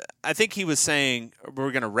 I think he was saying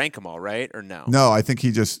we're going to rank them all, right? Or no? No, I think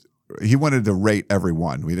he wanted to rate every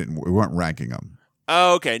one. We weren't ranking them.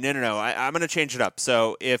 Oh, okay. No. I'm going to change it up.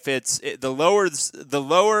 So if the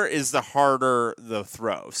lower is the harder the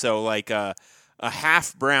throw. So like a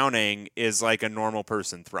half Browning is like a normal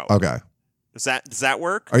person throw. Okay. Does that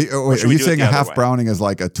work? Are you saying a half Browning is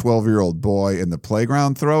like a 12-year-old boy in the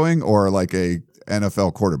playground throwing, or like a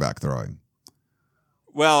NFL quarterback throwing?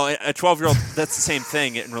 Well, a 12-year-old, that's the same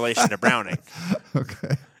thing in relation to Browning.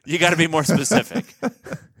 Okay. You got to be more specific.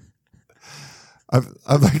 I'm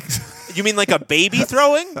like, You mean like a baby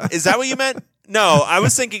throwing? Is that what you meant? No, I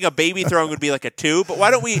was thinking a baby throwing would be like a 2. But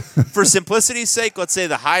why don't we, for simplicity's sake, let's say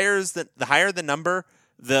the higher the number,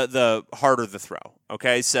 the harder the throw.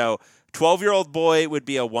 Okay, so 12-year-old boy would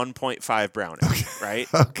be a 1.5 Browning, right?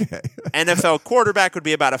 okay. NFL quarterback would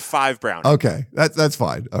be about a 5 Browning. Okay, that's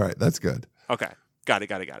fine. All right, that's good. Okay, got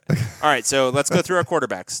it. All right, so let's go through our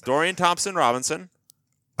quarterbacks. Dorian Thompson-Robinson.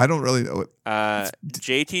 I don't really know what.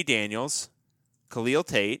 JT Daniels. Khalil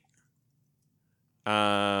Tate.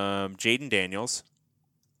 Jaden Daniels.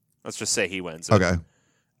 Let's just say he wins it. Okay.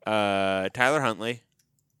 Tyler Huntley.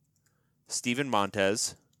 Steven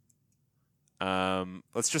Montez.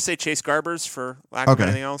 Let's just say Chase Garbers for lack of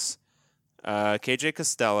anything else. KJ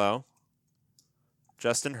Costello.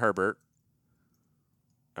 Justin Herbert.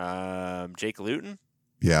 Jake Luton.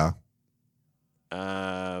 Yeah.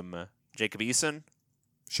 Jacob Eason.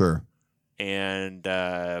 Sure. And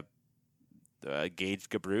Gage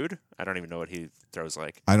Gabrud. I don't even know what he throws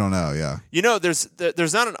like. I don't know. Yeah. You know, there's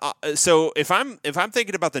not an so if I'm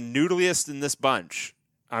thinking about the noodliest in this bunch,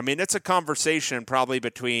 I mean it's a conversation probably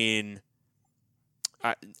between.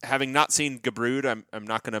 Having not seen Gabrud, I'm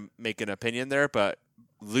not going to make an opinion there, but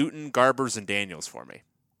Luton, Garbers, and Daniels for me.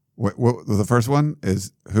 What the first one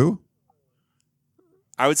is who?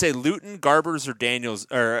 I would say Luton, Garbers, or Daniels,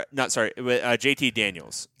 or not. Sorry, JT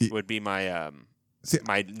Daniels would be my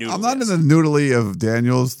my noodle. I'm not in the noodly of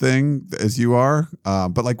Daniels thing as you are,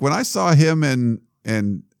 but like when I saw him in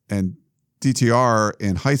DTR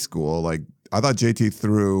in high school, like I thought JT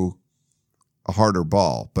threw a harder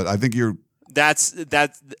ball, but I think you're. That's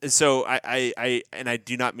so I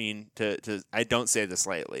do not mean to I don't say this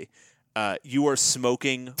lightly. You are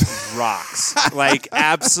smoking rocks, like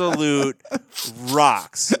absolute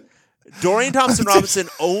rocks. Dorian Thompson-Robinson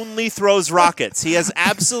only throws rockets. He has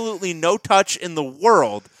absolutely no touch in the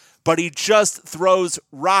world, but he just throws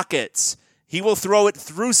rockets. He will throw it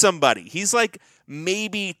through somebody. He's like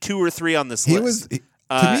maybe 2 or 3 on this list. To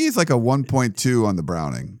me, he's like a 1.2 on the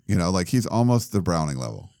Browning. You know, like he's almost the Browning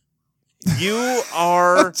level. You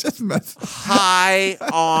are just high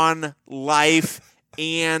on life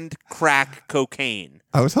and crack cocaine.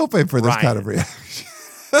 I was hoping for this kind of reaction.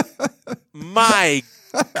 My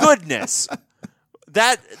goodness.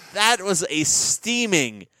 That was a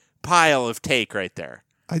steaming pile of take right there.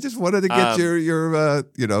 I just wanted to get your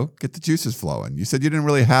get the juices flowing. You said you didn't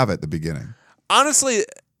really have it at the beginning. Honestly,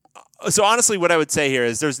 what I would say here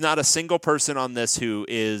is there's not a single person on this who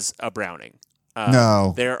is a Browning.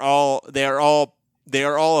 No, they are all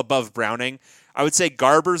above Browning. I would say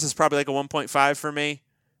Garbers is probably like a 1.5 for me.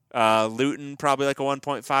 Luton probably like a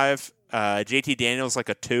 1.5. JT Daniels like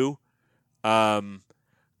a 2.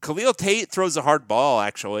 Khalil Tate throws a hard ball.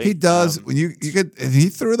 Actually, he does. When he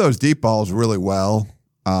threw those deep balls really well.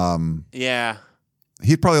 Yeah,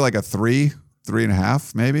 he'd probably like a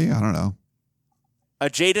 3.5, maybe. I don't know.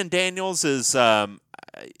 Jaden Daniels is.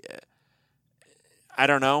 I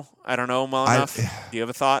don't know him well enough. Do you have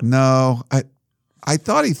a thought? No, I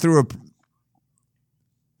thought he threw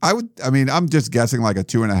I'm just guessing like a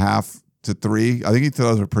 2.5 to 3. I think he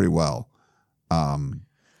throws it pretty well.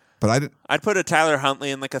 But I'd put a Tyler Huntley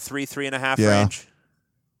in like a 3.5 range.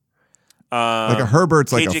 Like a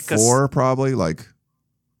Herbert's like a 4 probably. Like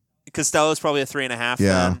Costello's probably a 3.5.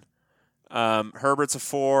 Yeah. Then. Herbert's a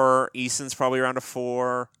 4. Eason's probably around a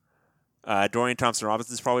 4. Dorian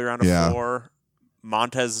Thompson-Robinson's probably around a 4.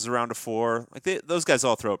 Montez is around a 4. Like those guys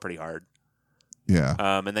all throw it pretty hard. Yeah.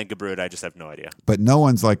 And then Gabrud, I just have no idea. But no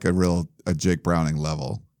one's like a Jake Browning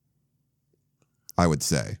level, I would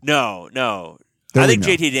say. No. I think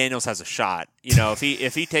JT Daniels has a shot. You know,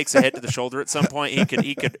 if he takes a hit to the shoulder at some point,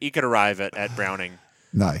 he could arrive at Browning.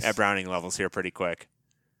 Nice. At Browning levels here pretty quick.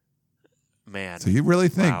 Man. So you really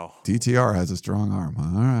think DTR has a strong arm?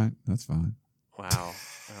 Huh? All right, that's fine. Wow.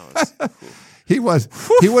 That was cool.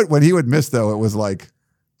 He would when he would miss though. It was like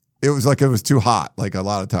it was too hot. Like a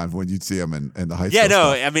lot of times when you'd see him in the high school. Yeah,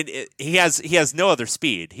 no, stuff. I mean he has no other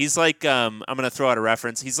speed. He's like I'm going to throw out a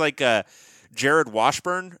reference. He's like Jared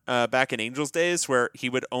Washburn back in Angels days, where he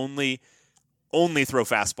would only throw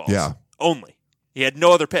fastballs. Yeah, only. He had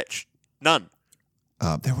no other pitch, none.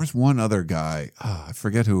 There was one other guy. I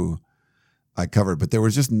forget who I covered, but there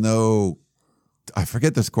was just no. I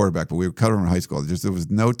forget this quarterback, but we would cover him in high school. There was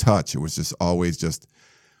no touch. It was just always just.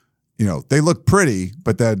 They look pretty,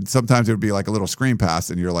 but then sometimes it would be like a little screen pass,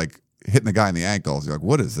 and you're like hitting the guy in the ankles. You're like,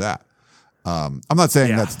 what is that? I'm not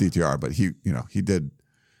saying that's DTR, but he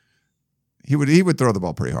would throw the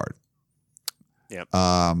ball pretty hard. Yep.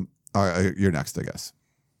 All right, you're next, I guess.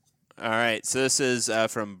 All right, so this is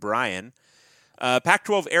from Brian.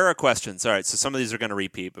 Pac-12 era questions. All right, so some of these are going to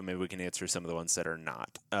repeat, but maybe we can answer some of the ones that are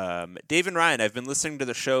not. Dave and Ryan, I've been listening to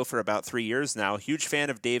the show for about 3 years now. Huge fan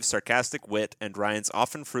of Dave's sarcastic wit and Ryan's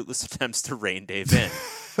often fruitless attempts to rein Dave in.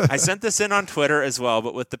 I sent this in on Twitter as well,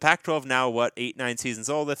 but with the Pac-12 now, 8-9 seasons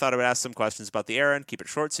old, I thought I would ask some questions about the era and keep it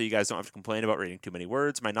short so you guys don't have to complain about reading too many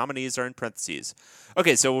words. My nominees are in parentheses.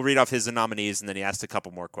 Okay, so we'll read off his nominees, and then he asked a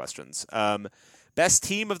couple more questions. Best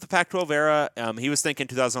team of the Pac-12 era, he was thinking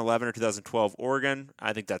 2011 or 2012 Oregon.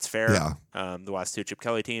 I think that's fair. Yeah. The last two Chip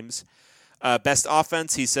Kelly teams. Best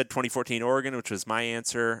offense, he said 2014 Oregon, which was my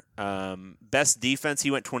answer. Best defense,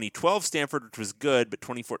 he went 2012 Stanford, which was good, but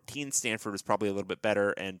 2014 Stanford was probably a little bit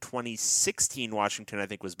better, and 2016 Washington, I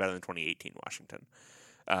think, was better than 2018 Washington.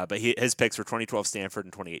 But his picks were 2012 Stanford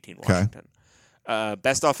and 2018 Washington.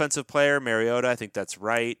 Best offensive player, Mariota, I think that's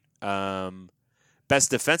right. Best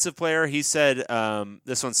defensive player, he said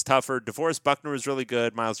this one's tougher. DeForest Buckner was really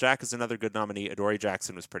good. Miles Jack is another good nominee. Adoree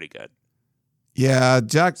Jackson was pretty good. Yeah,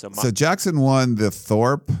 so Jackson won the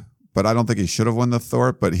Thorpe, but I don't think he should have won the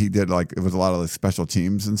Thorpe, but he did it was a lot of special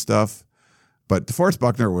teams and stuff. But DeForest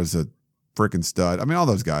Buckner was a freaking stud. I mean, all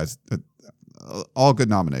those guys, all good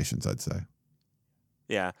nominations, I'd say.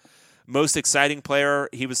 Yeah. Most exciting player,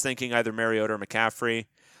 he was thinking either Mariota or McCaffrey.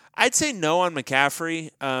 I'd say no on McCaffrey.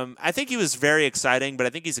 I think he was very exciting, but I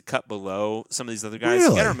think he's a cut below some of these other guys. Really?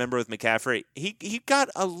 You got to remember with McCaffrey, he got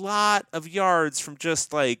a lot of yards from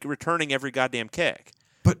just returning every goddamn kick.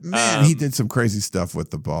 But man, he did some crazy stuff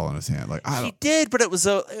with the ball in his hand. He did, but it was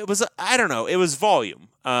I don't know. It was volume.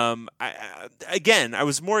 I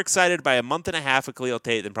was more excited by a month and a half of Khalil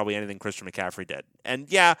Tate than probably anything Christian McCaffrey did.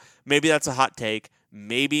 And yeah, maybe that's a hot take.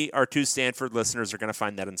 Maybe our two Stanford listeners are going to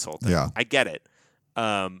find that insulting. Yeah. I get it.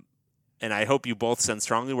 And I hope you both send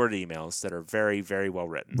strongly worded emails that are very, very well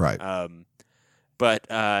written. Right. But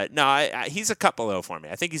he's a cut below for me.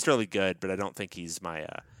 I think he's really good, but I don't think he's my.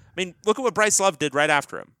 I mean, look at what Bryce Love did right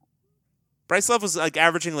after him. Bryce Love was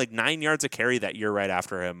averaging 9 yards a carry that year right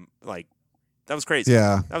after him. That was crazy.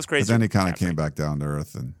 Yeah, that was crazy. But then he kind of came back down to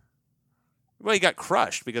earth, and he got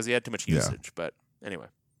crushed because he had too much usage. Yeah. But anyway.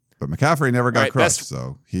 But McCaffrey never got crushed,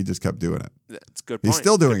 so he just kept doing it. That's a good point. He's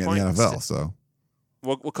still doing it in the NFL, so.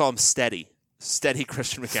 We'll call him Steady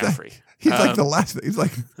Christian McCaffrey. He's like the last. He's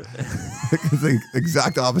like the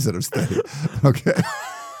exact opposite of Steady. Okay.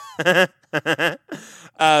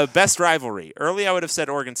 Best rivalry. Early, I would have said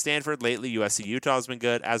Oregon Stanford. Lately, USC Utah has been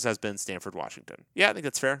good, as has been Stanford Washington. Yeah, I think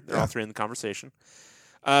that's fair. They're all three in the conversation.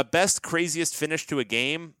 Best craziest finish to a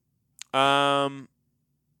game. I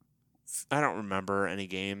don't remember any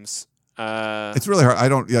games. It's really hard. I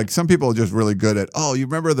don't some people are just really good at, you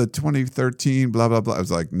remember the 2013 blah, blah, blah. I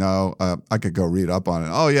was like, no, I could go read up on it.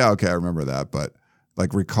 Oh yeah. Okay. I remember that. But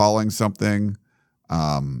recalling something,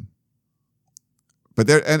 but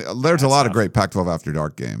there's a lot of great Pac-12 After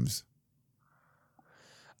Dark games.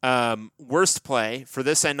 Worst play. For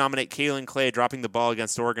this, I nominate Kalen Clay dropping the ball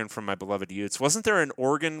against Oregon from my beloved Utes. Wasn't there an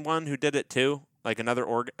Oregon one who did it too?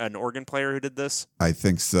 An Oregon player who did this? I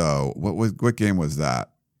think so. What game was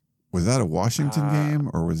that? Was that a Washington game,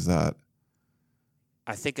 or was that?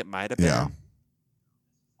 I think it might have been. Yeah.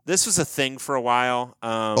 This was a thing for a while.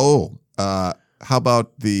 How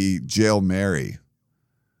about the Jail Mary?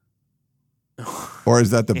 Or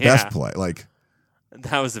is that the best play?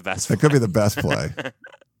 That was the best play. That could be the best play.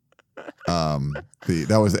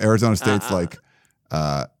 That was Arizona State's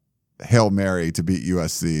Hail Mary to beat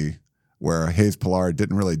USC, where Hayes Pilar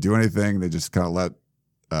didn't really do anything. They just kind of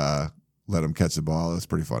let him catch the ball. It was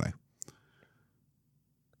pretty funny.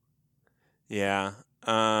 Yeah.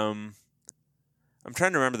 I'm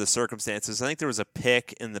trying to remember the circumstances. I think there was a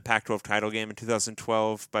pick in the Pac-12 title game in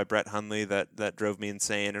 2012 by Brett Hundley that drove me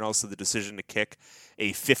insane, and also the decision to kick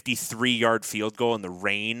a 53-yard field goal in the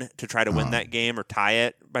rain to try to win that game or tie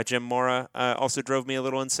it by Jim Mora also drove me a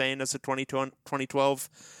little insane as a 2012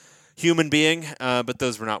 human being, but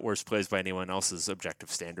those were not worst plays by anyone else's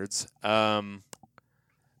objective standards.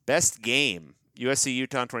 Best game, USC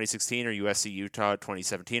Utah in 2016 or USC Utah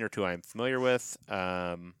 2017 are two I'm familiar with.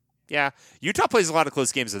 Yeah, Utah plays a lot of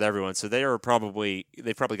close games with everyone, so they've probably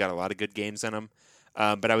got a lot of good games in them.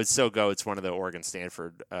 But I would still go. It's one of the Oregon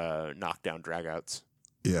Stanford knockdown dragouts.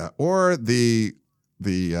 Yeah, or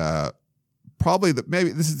probably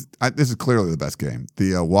maybe this is clearly the best game.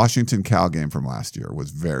 The Washington Cal game from last year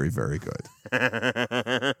was very, very good.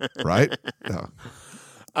 Right? No.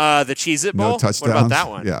 The Cheez-It Bowl. No touchdowns. What about that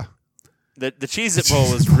one? Yeah. The Cheez-It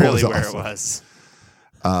Bowl was really where awesome. it was.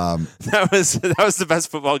 That was the best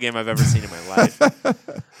football game I've ever seen in my life.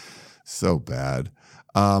 So bad.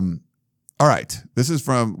 All right.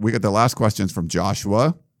 We got the last questions from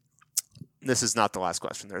Joshua. This is not the last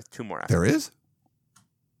question. There are two more after. There is?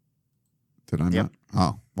 Did I not? Yep.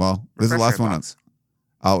 Oh, well, this is the last one.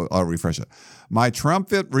 I'll refresh it. My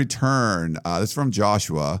trumpet return. This is from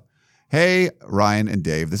Joshua. Hey, Ryan and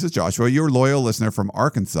Dave. This is Joshua, your loyal listener from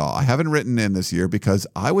Arkansas. I haven't written in this year because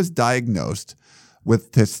I was diagnosed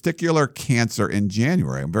with testicular cancer in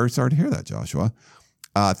January. I'm very sorry to hear that, Joshua.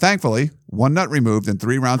 Thankfully, 1 nut removed and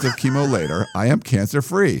 3 rounds of chemo later, I am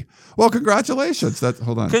cancer-free. Well, congratulations.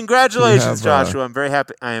 Hold on. Congratulations, Joshua. I'm very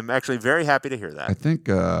happy. I am actually very happy to hear that. I think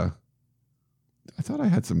I thought I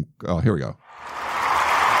had some. Oh, here we go.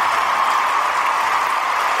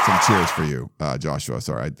 Some cheers for you, Joshua.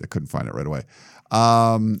 Sorry, I couldn't find it right away.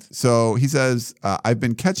 So he says, I've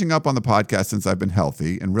been catching up on the podcast since I've been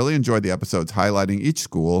healthy and really enjoyed the episodes highlighting each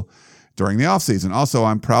school during the offseason. Also,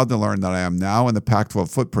 I'm proud to learn that I am now in the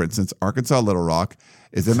Pac-12 footprint since Arkansas Little Rock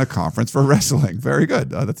is in the conference for wrestling. Very good.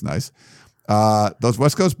 That's nice. Those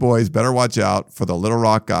West Coast boys better watch out for the Little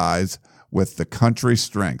Rock guys with the country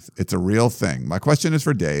strength. It's a real thing. My question is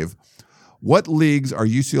for Dave. What leagues are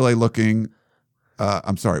UCLA looking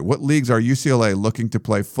to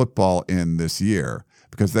play football in this year?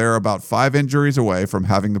 Because they're about 5 injuries away from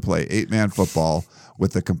having to play 8-man football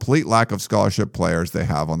with the complete lack of scholarship players they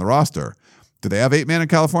have on the roster. Do they have 8-man in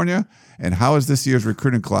California? And how is this year's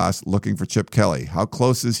recruiting class looking for Chip Kelly? How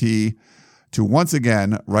close is he to once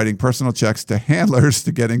again writing personal checks to handlers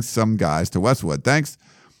to getting some guys to Westwood? Thanks.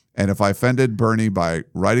 And if I offended Bernie by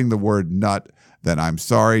writing the word nut, then I'm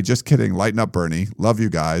sorry. Just kidding. Lighten up, Bernie. Love you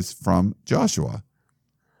guys. From Joshua.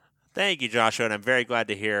 Thank you, Joshua, and I'm very glad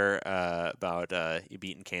to hear about you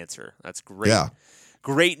beating cancer. That's great. Yeah.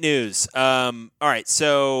 Great news. All right,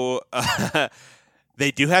 so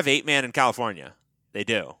they do have 8-man in California. They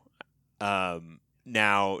do.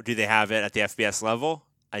 Now, do they have it at the FBS level?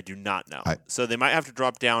 I do not know. So they might have to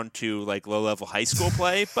drop down to like low-level high school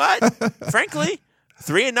play, but frankly,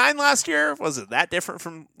 3-9 last year, wasn't that different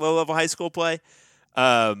from low-level high school play?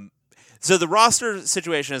 So the roster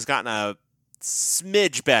situation has gotten a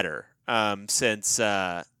smidge better since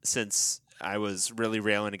I was really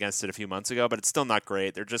railing against it a few months ago, but it's still not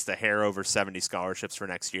great. They're just a hair over 70 scholarships for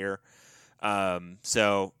next year.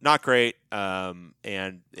 So not great.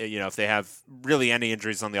 And if they have really any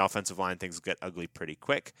injuries on the offensive line, things get ugly pretty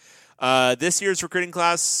quick. This year's recruiting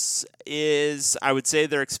class is, I would say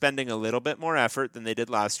they're expending a little bit more effort than they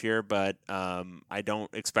did last year, but I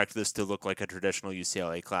don't expect this to look like a traditional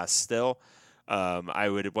UCLA class still. I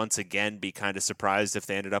would once again be kind of surprised if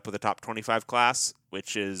they ended up with a top 25 class,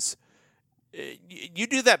 which is, you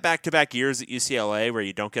do that back-to-back years at UCLA where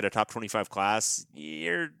you don't get a top 25 class,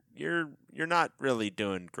 you're not really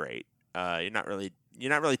doing great. You're not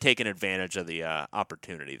really taking advantage of the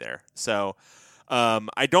opportunity there. So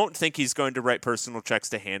I don't think he's going to write personal checks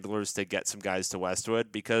to handlers to get some guys to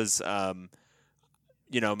Westwood because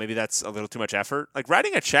maybe that's a little too much effort. Like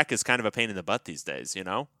writing a check is kind of a pain in the butt these days,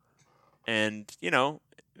 And,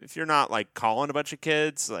 if you're not, like, calling a bunch of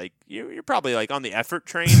kids, like, you're probably, like, on the effort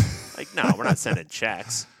train. Like, no, we're not sending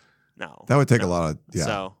checks. No. That would take a lot of, yeah.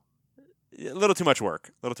 So, a little too much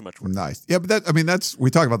work. Nice. Yeah, but we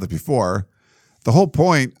talked about this before. The whole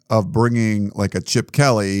point of bringing, like, a Chip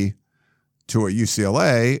Kelly to a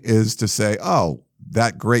UCLA is to say, oh,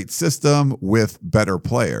 that great system with better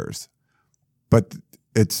players. But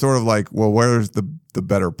it's sort of like, well, where's the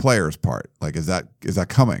better players part? Like, is that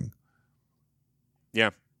coming? Yeah.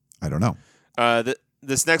 I don't know.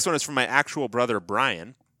 This next one is from my actual brother,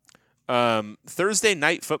 Brian. Thursday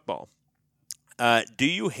night football. Do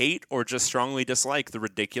you hate or just strongly dislike the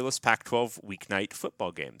ridiculous Pac-12 weeknight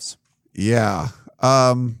football games? Yeah.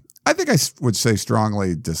 I think I would say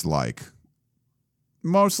strongly dislike.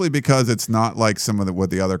 Mostly because it's not like some of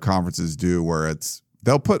what the other conferences do where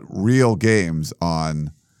they'll put real games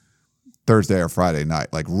on Thursday or Friday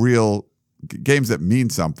night, like real games that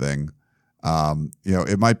mean something.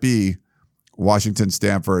 It might be Washington,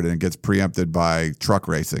 Stanford, and it gets preempted by truck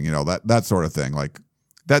racing, that sort of thing. Like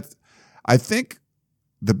that, I think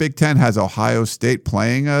the Big Ten has Ohio State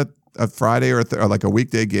playing a Friday or like a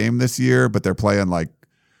weekday game this year, but they're playing like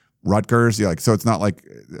Rutgers, so it's not like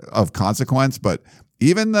of consequence. But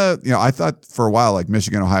even I thought for a while like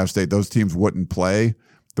Michigan, Ohio State, those teams wouldn't play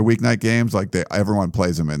the weeknight games. Like everyone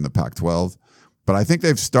plays them in the Pac-12, but I think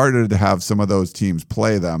they've started to have some of those teams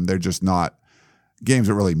play them. They're just not games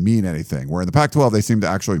that really mean anything. Where in the Pac-12 they seem to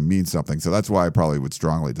actually mean something. So that's why I probably would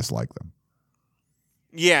strongly dislike them.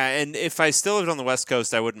 Yeah, and if I still lived on the West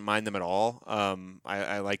Coast, I wouldn't mind them at all.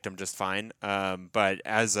 I liked them just fine. But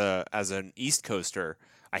as an East Coaster,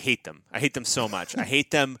 I hate them. I hate them so much. I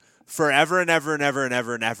hate them forever and ever and ever and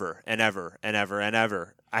ever and ever and ever and ever and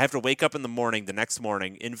ever. I have to wake up in the morning, the next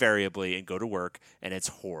morning, invariably, and go to work, and it's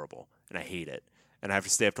horrible, and I hate it. And I have to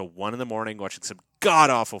stay up till 1 a.m. watching some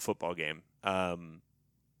god-awful football game. But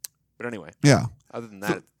anyway. Yeah. Other than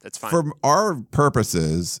that, that's fine. For our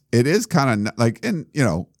purposes, it is kind of like, and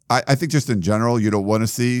I think just in general, you don't want to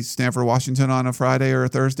see Stanford, Washington on a Friday or a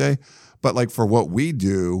Thursday. But like for what we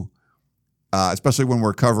do, especially when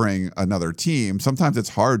we're covering another team, sometimes it's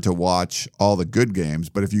hard to watch all the good games.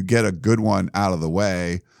 But if you get a good one out of the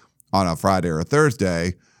way on a Friday or a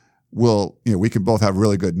Thursday, we can both have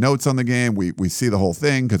really good notes on the game. We see the whole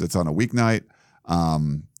thing because it's on a weeknight.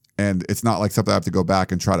 And it's not like something I have to go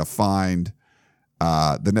back and try to find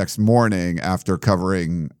the next morning after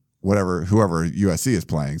covering whoever USC is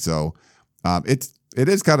playing. So it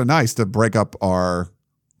is kind of nice to break up our,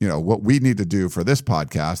 what we need to do for this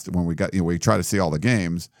podcast when we try to see all the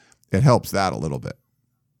games. It helps that a little bit.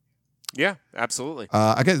 Yeah, absolutely.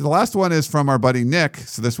 Okay, the last one is from our buddy Nick.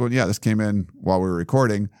 So this one, this came in while we were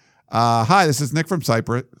recording. Hi, this is Nick from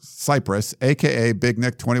Cyprus, aka Big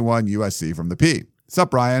Nick 21 USC from the P. What's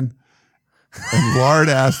up, Brian? And Lard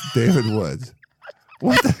asked David Woods.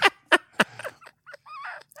 What the?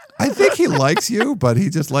 I think he likes you, but he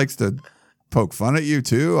just likes to poke fun at you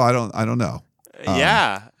too. I don't know.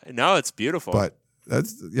 Yeah, no, it's beautiful. But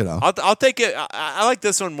that's I'll take it. I like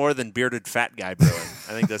this one more than bearded fat guy brewing.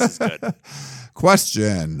 I think this is good.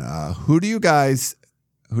 Question: Who do you guys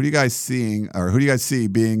see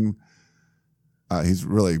being? He's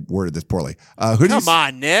really worded this poorly. Come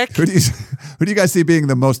on, Nick. Who do you guys see being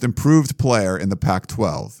the most improved player in the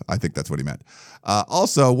Pac-12? I think that's what he meant.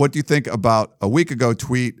 Also, what do you think about a week ago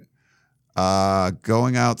tweet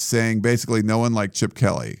going out saying basically no one liked Chip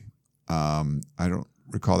Kelly? I don't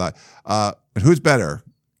recall that. But who's better,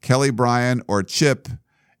 Kelly Bryant or Chip?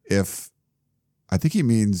 I think he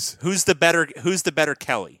means who's the better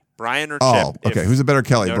Kelly, Bryant or Chip? Oh, okay. Who's the better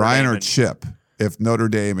Kelly, Bryant or Chip? If Notre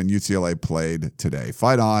Dame and UCLA played today.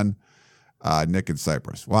 Fight on, Nick and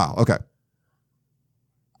Cyprus. Wow. Okay.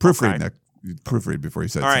 Proofread, Nick. Proofread before you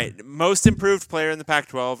say. All right. Most improved player in the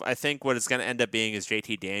Pac-12. I think what it's going to end up being is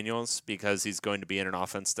JT Daniels because he's going to be in an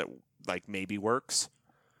offense that like maybe works.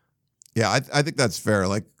 Yeah, I think that's fair.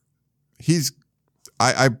 Like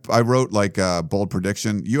I wrote like a bold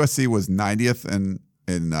prediction. USC was 90th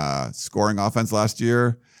in scoring offense last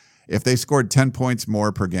year. If they scored 10 points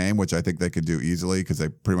more per game, which I think they could do easily because they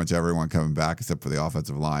pretty much everyone coming back except for the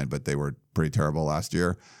offensive line, but they were pretty terrible last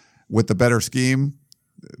year. With the better scheme,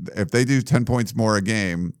 if they do 10 points more a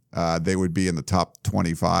game, they would be in the top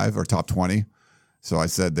 25 or top 20. So I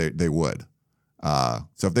said they would.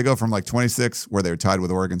 So if they go from like 26, where they're tied with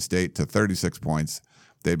Oregon State, to 36 points,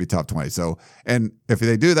 they'd be top 20. So, and if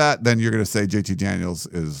they do that, then you're going to say JT Daniels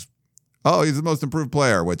he's the most improved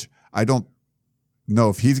player, which I don't know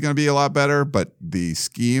if he's going to be a lot better, but the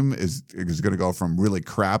scheme is going to go from really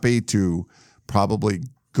crappy to probably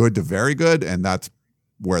good to very good, and that's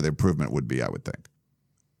where the improvement would be, I would think.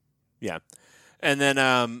 Yeah. And then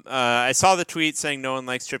I saw the tweet saying no one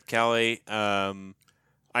likes Chip Kelly. Was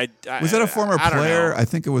that a former player? I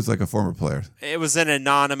think it was like a former player. It was an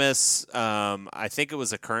anonymous. I think it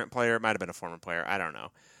was a current player. It might have been a former player. I don't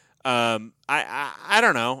know. I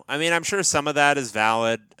don't know. I mean, I'm sure some of that is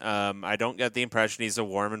valid. I don't get the impression he's a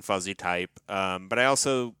warm and fuzzy type. But I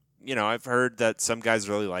also, I've heard that some guys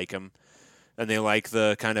really like him, and they like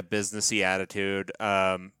the kind of businessy attitude.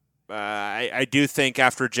 I do think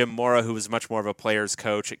after Jim Mora, who was much more of a player's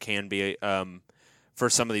coach, it can be for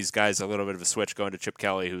some of these guys a little bit of a switch going to Chip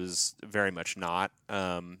Kelly, who's very much not.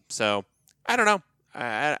 So I don't know.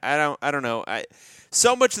 I don't know.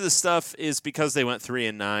 So much of the stuff is because they went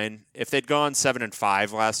 3-9. If they'd gone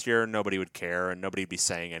 7-5 last year, nobody would care and nobody would be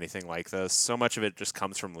saying anything like this. So much of it just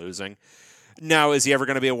comes from losing. Now, is he ever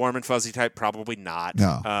going to be a warm and fuzzy type? Probably not.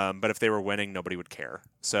 No. But if they were winning, nobody would care.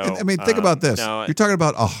 So I mean, think about this. You're talking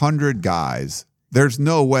about 100 guys. There's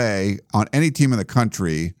no way on any team in the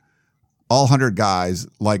country all 100 guys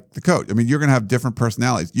like the coach. I mean, you're going to have different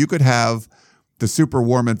personalities. You could have the super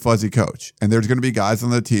warm and fuzzy coach, and there's going to be guys on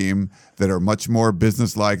the team that are much more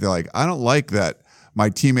businesslike. They're like, I don't like that my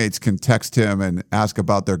teammates can text him and ask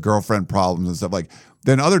about their girlfriend problems and stuff. Like,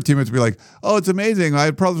 then other teammates would be like, oh, it's amazing. I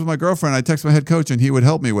had problems with my girlfriend. I text my head coach and he would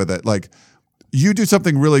help me with it. Like, you do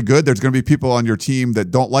something really good, there's going to be people on your team that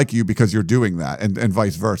don't like you because you're doing that, and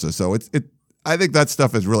vice versa. So I think that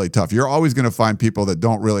stuff is really tough. You're always going to find people that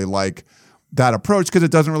don't really like that approach because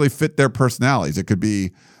it doesn't really fit their personalities. It could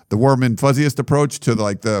be the warm and fuzziest approach to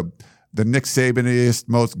the Nick Sabaniest,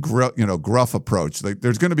 most gruff approach. Like,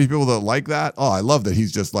 there's going to be people that like that. Oh, I love that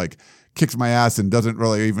he's just like kicks my ass and doesn't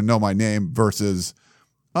really even know my name versus,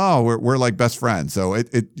 oh, we're like best friends. So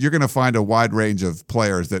you're going to find a wide range of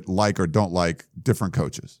players that like or don't like different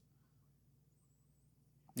coaches.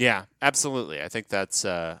 Yeah, absolutely. I think that's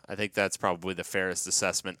probably the fairest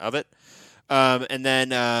assessment of it. And then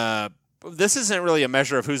this isn't really a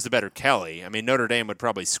measure of who's the better Kelly. I mean, Notre Dame would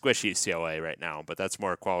probably squish UCLA right now, but that's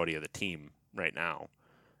more quality of the team right now.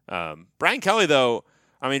 Brian Kelly, though,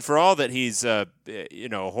 I mean, for all that he's a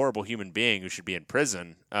horrible human being who should be in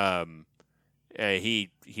prison, he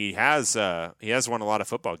has won a lot of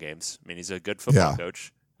football games. I mean, he's a good football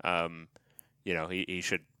coach. He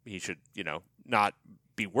should not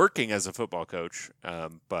be working as a football coach,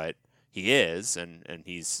 but he is, and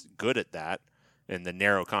he's good at that in the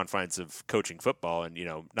narrow confines of coaching football, and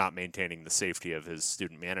not maintaining the safety of his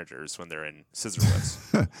student managers when they're in scissor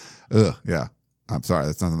lifts. Ugh, yeah, I'm sorry,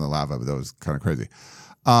 that's nothing to laugh at, but that was kind of crazy.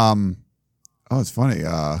 It's funny.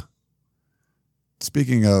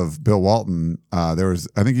 Speaking of Bill Walton, I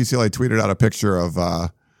think UCLA tweeted out a picture of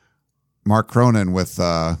Mark Cronin with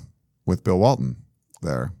Bill Walton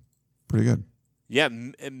there. Pretty good. Yeah,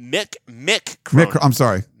 Mick Cronin. I'm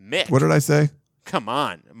sorry. Mick. What did I say? Come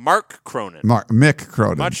on. Mark Cronin. Mick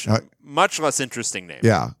Cronin. Much less interesting name.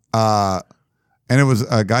 Yeah. And it was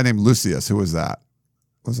a guy named Lucius. Who was that?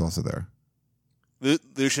 Was also there.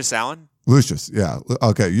 Lucius Allen? Lucius, yeah.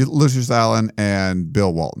 Okay, Lucius Allen and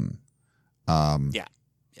Bill Walton. Yeah.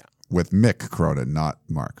 With Mick Cronin, not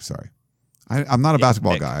Mark. Sorry, I'm not a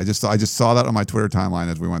basketball guy. I just saw that on my Twitter timeline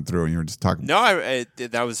as we went through, and you were just talking. No,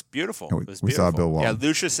 that was beautiful. We saw Bill Walton. Yeah,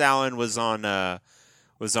 Lucius Allen was on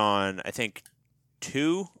I think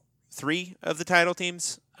 2-3 of the title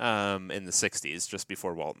teams in the '60s, just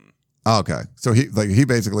before Walton. Oh, okay, so he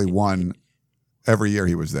basically won every year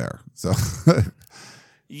he was there. So.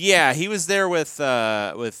 Yeah, he was there with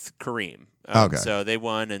Kareem. Okay. So they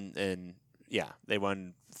won, and they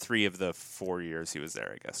won 3 of the 4 years he was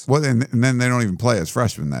there, I guess. Well, and then they don't even play as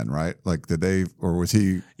freshmen then, right? Like, did they, or was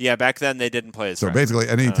he? Yeah, back then they didn't play as so freshmen. Basically,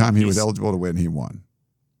 any time he was eligible to win, he won.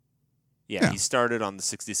 Yeah, he started on the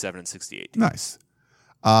 67 and 68 team. Nice.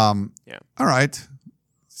 All right.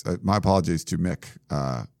 So my apologies to Mick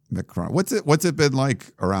Cronin. What's it been like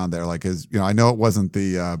around there? Like, I know it wasn't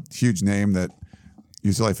the huge name that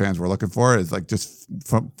UCLA fans were looking for. Is like, just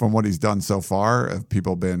from what he's done so far, have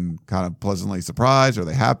people been kind of pleasantly surprised? Are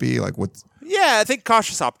they happy? Like, what's? Yeah, I think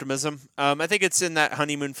cautious optimism. I think it's in that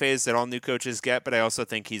honeymoon phase that all new coaches get, but I also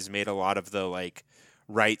think he's made a lot of the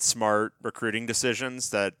right, smart recruiting decisions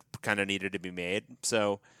that kind of needed to be made.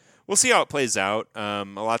 So we'll see how it plays out. A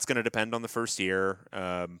lot's going to depend on the first year,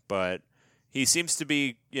 but he seems to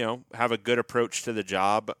be, have a good approach to the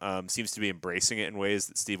job, seems to be embracing it in ways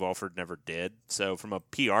that Steve Alford never did. So from a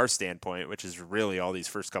PR standpoint, which is really all these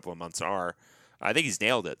first couple of months are, I think he's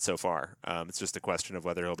nailed it so far. It's just a question of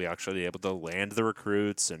whether he'll be actually able to land the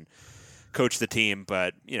recruits and coach the team.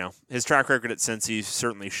 But, his track record at Cincy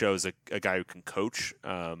certainly shows a guy who can coach.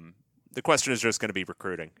 The question is just going to be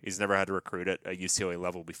recruiting. He's never had to recruit at a UCLA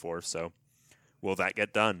level before, so will that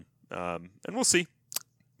get done? And we'll see.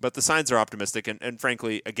 But the signs are optimistic, and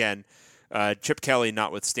frankly, again, Chip Kelly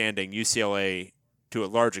notwithstanding, UCLA, to a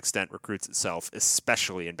large extent, recruits itself,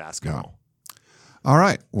 especially in basketball. Yeah. All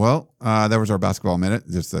right. Well, that was our basketball minute.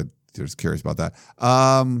 Just curious about that.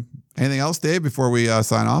 Anything else, Dave, before we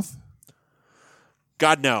sign off?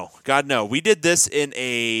 God, no. We did this in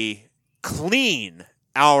a clean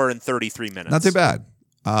hour and 33 minutes. Not too bad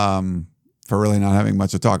for really not having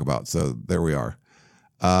much to talk about. So there we are.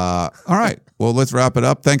 All right. Well, let's wrap it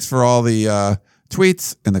up. Thanks for all the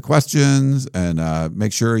tweets and the questions, and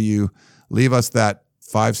make sure you leave us that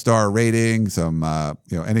 5-star rating. Some,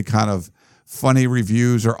 any kind of funny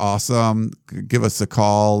reviews are awesome. Give us a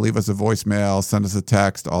call, leave us a voicemail, send us a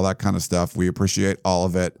text, all that kind of stuff. We appreciate all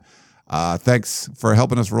of it. Thanks for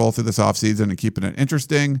helping us roll through this offseason and keeping it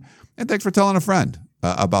interesting. And thanks for telling a friend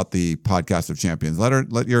about the Podcast of Champions.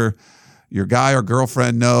 Let your guy or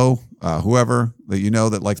girlfriend know, whoever that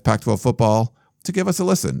that likes Pac-12 football, to give us a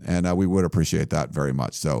listen, and we would appreciate that very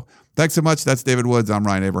much. So thanks so much. That's David Woods. I'm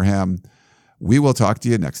Ryan Abraham. We will talk to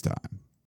you next time.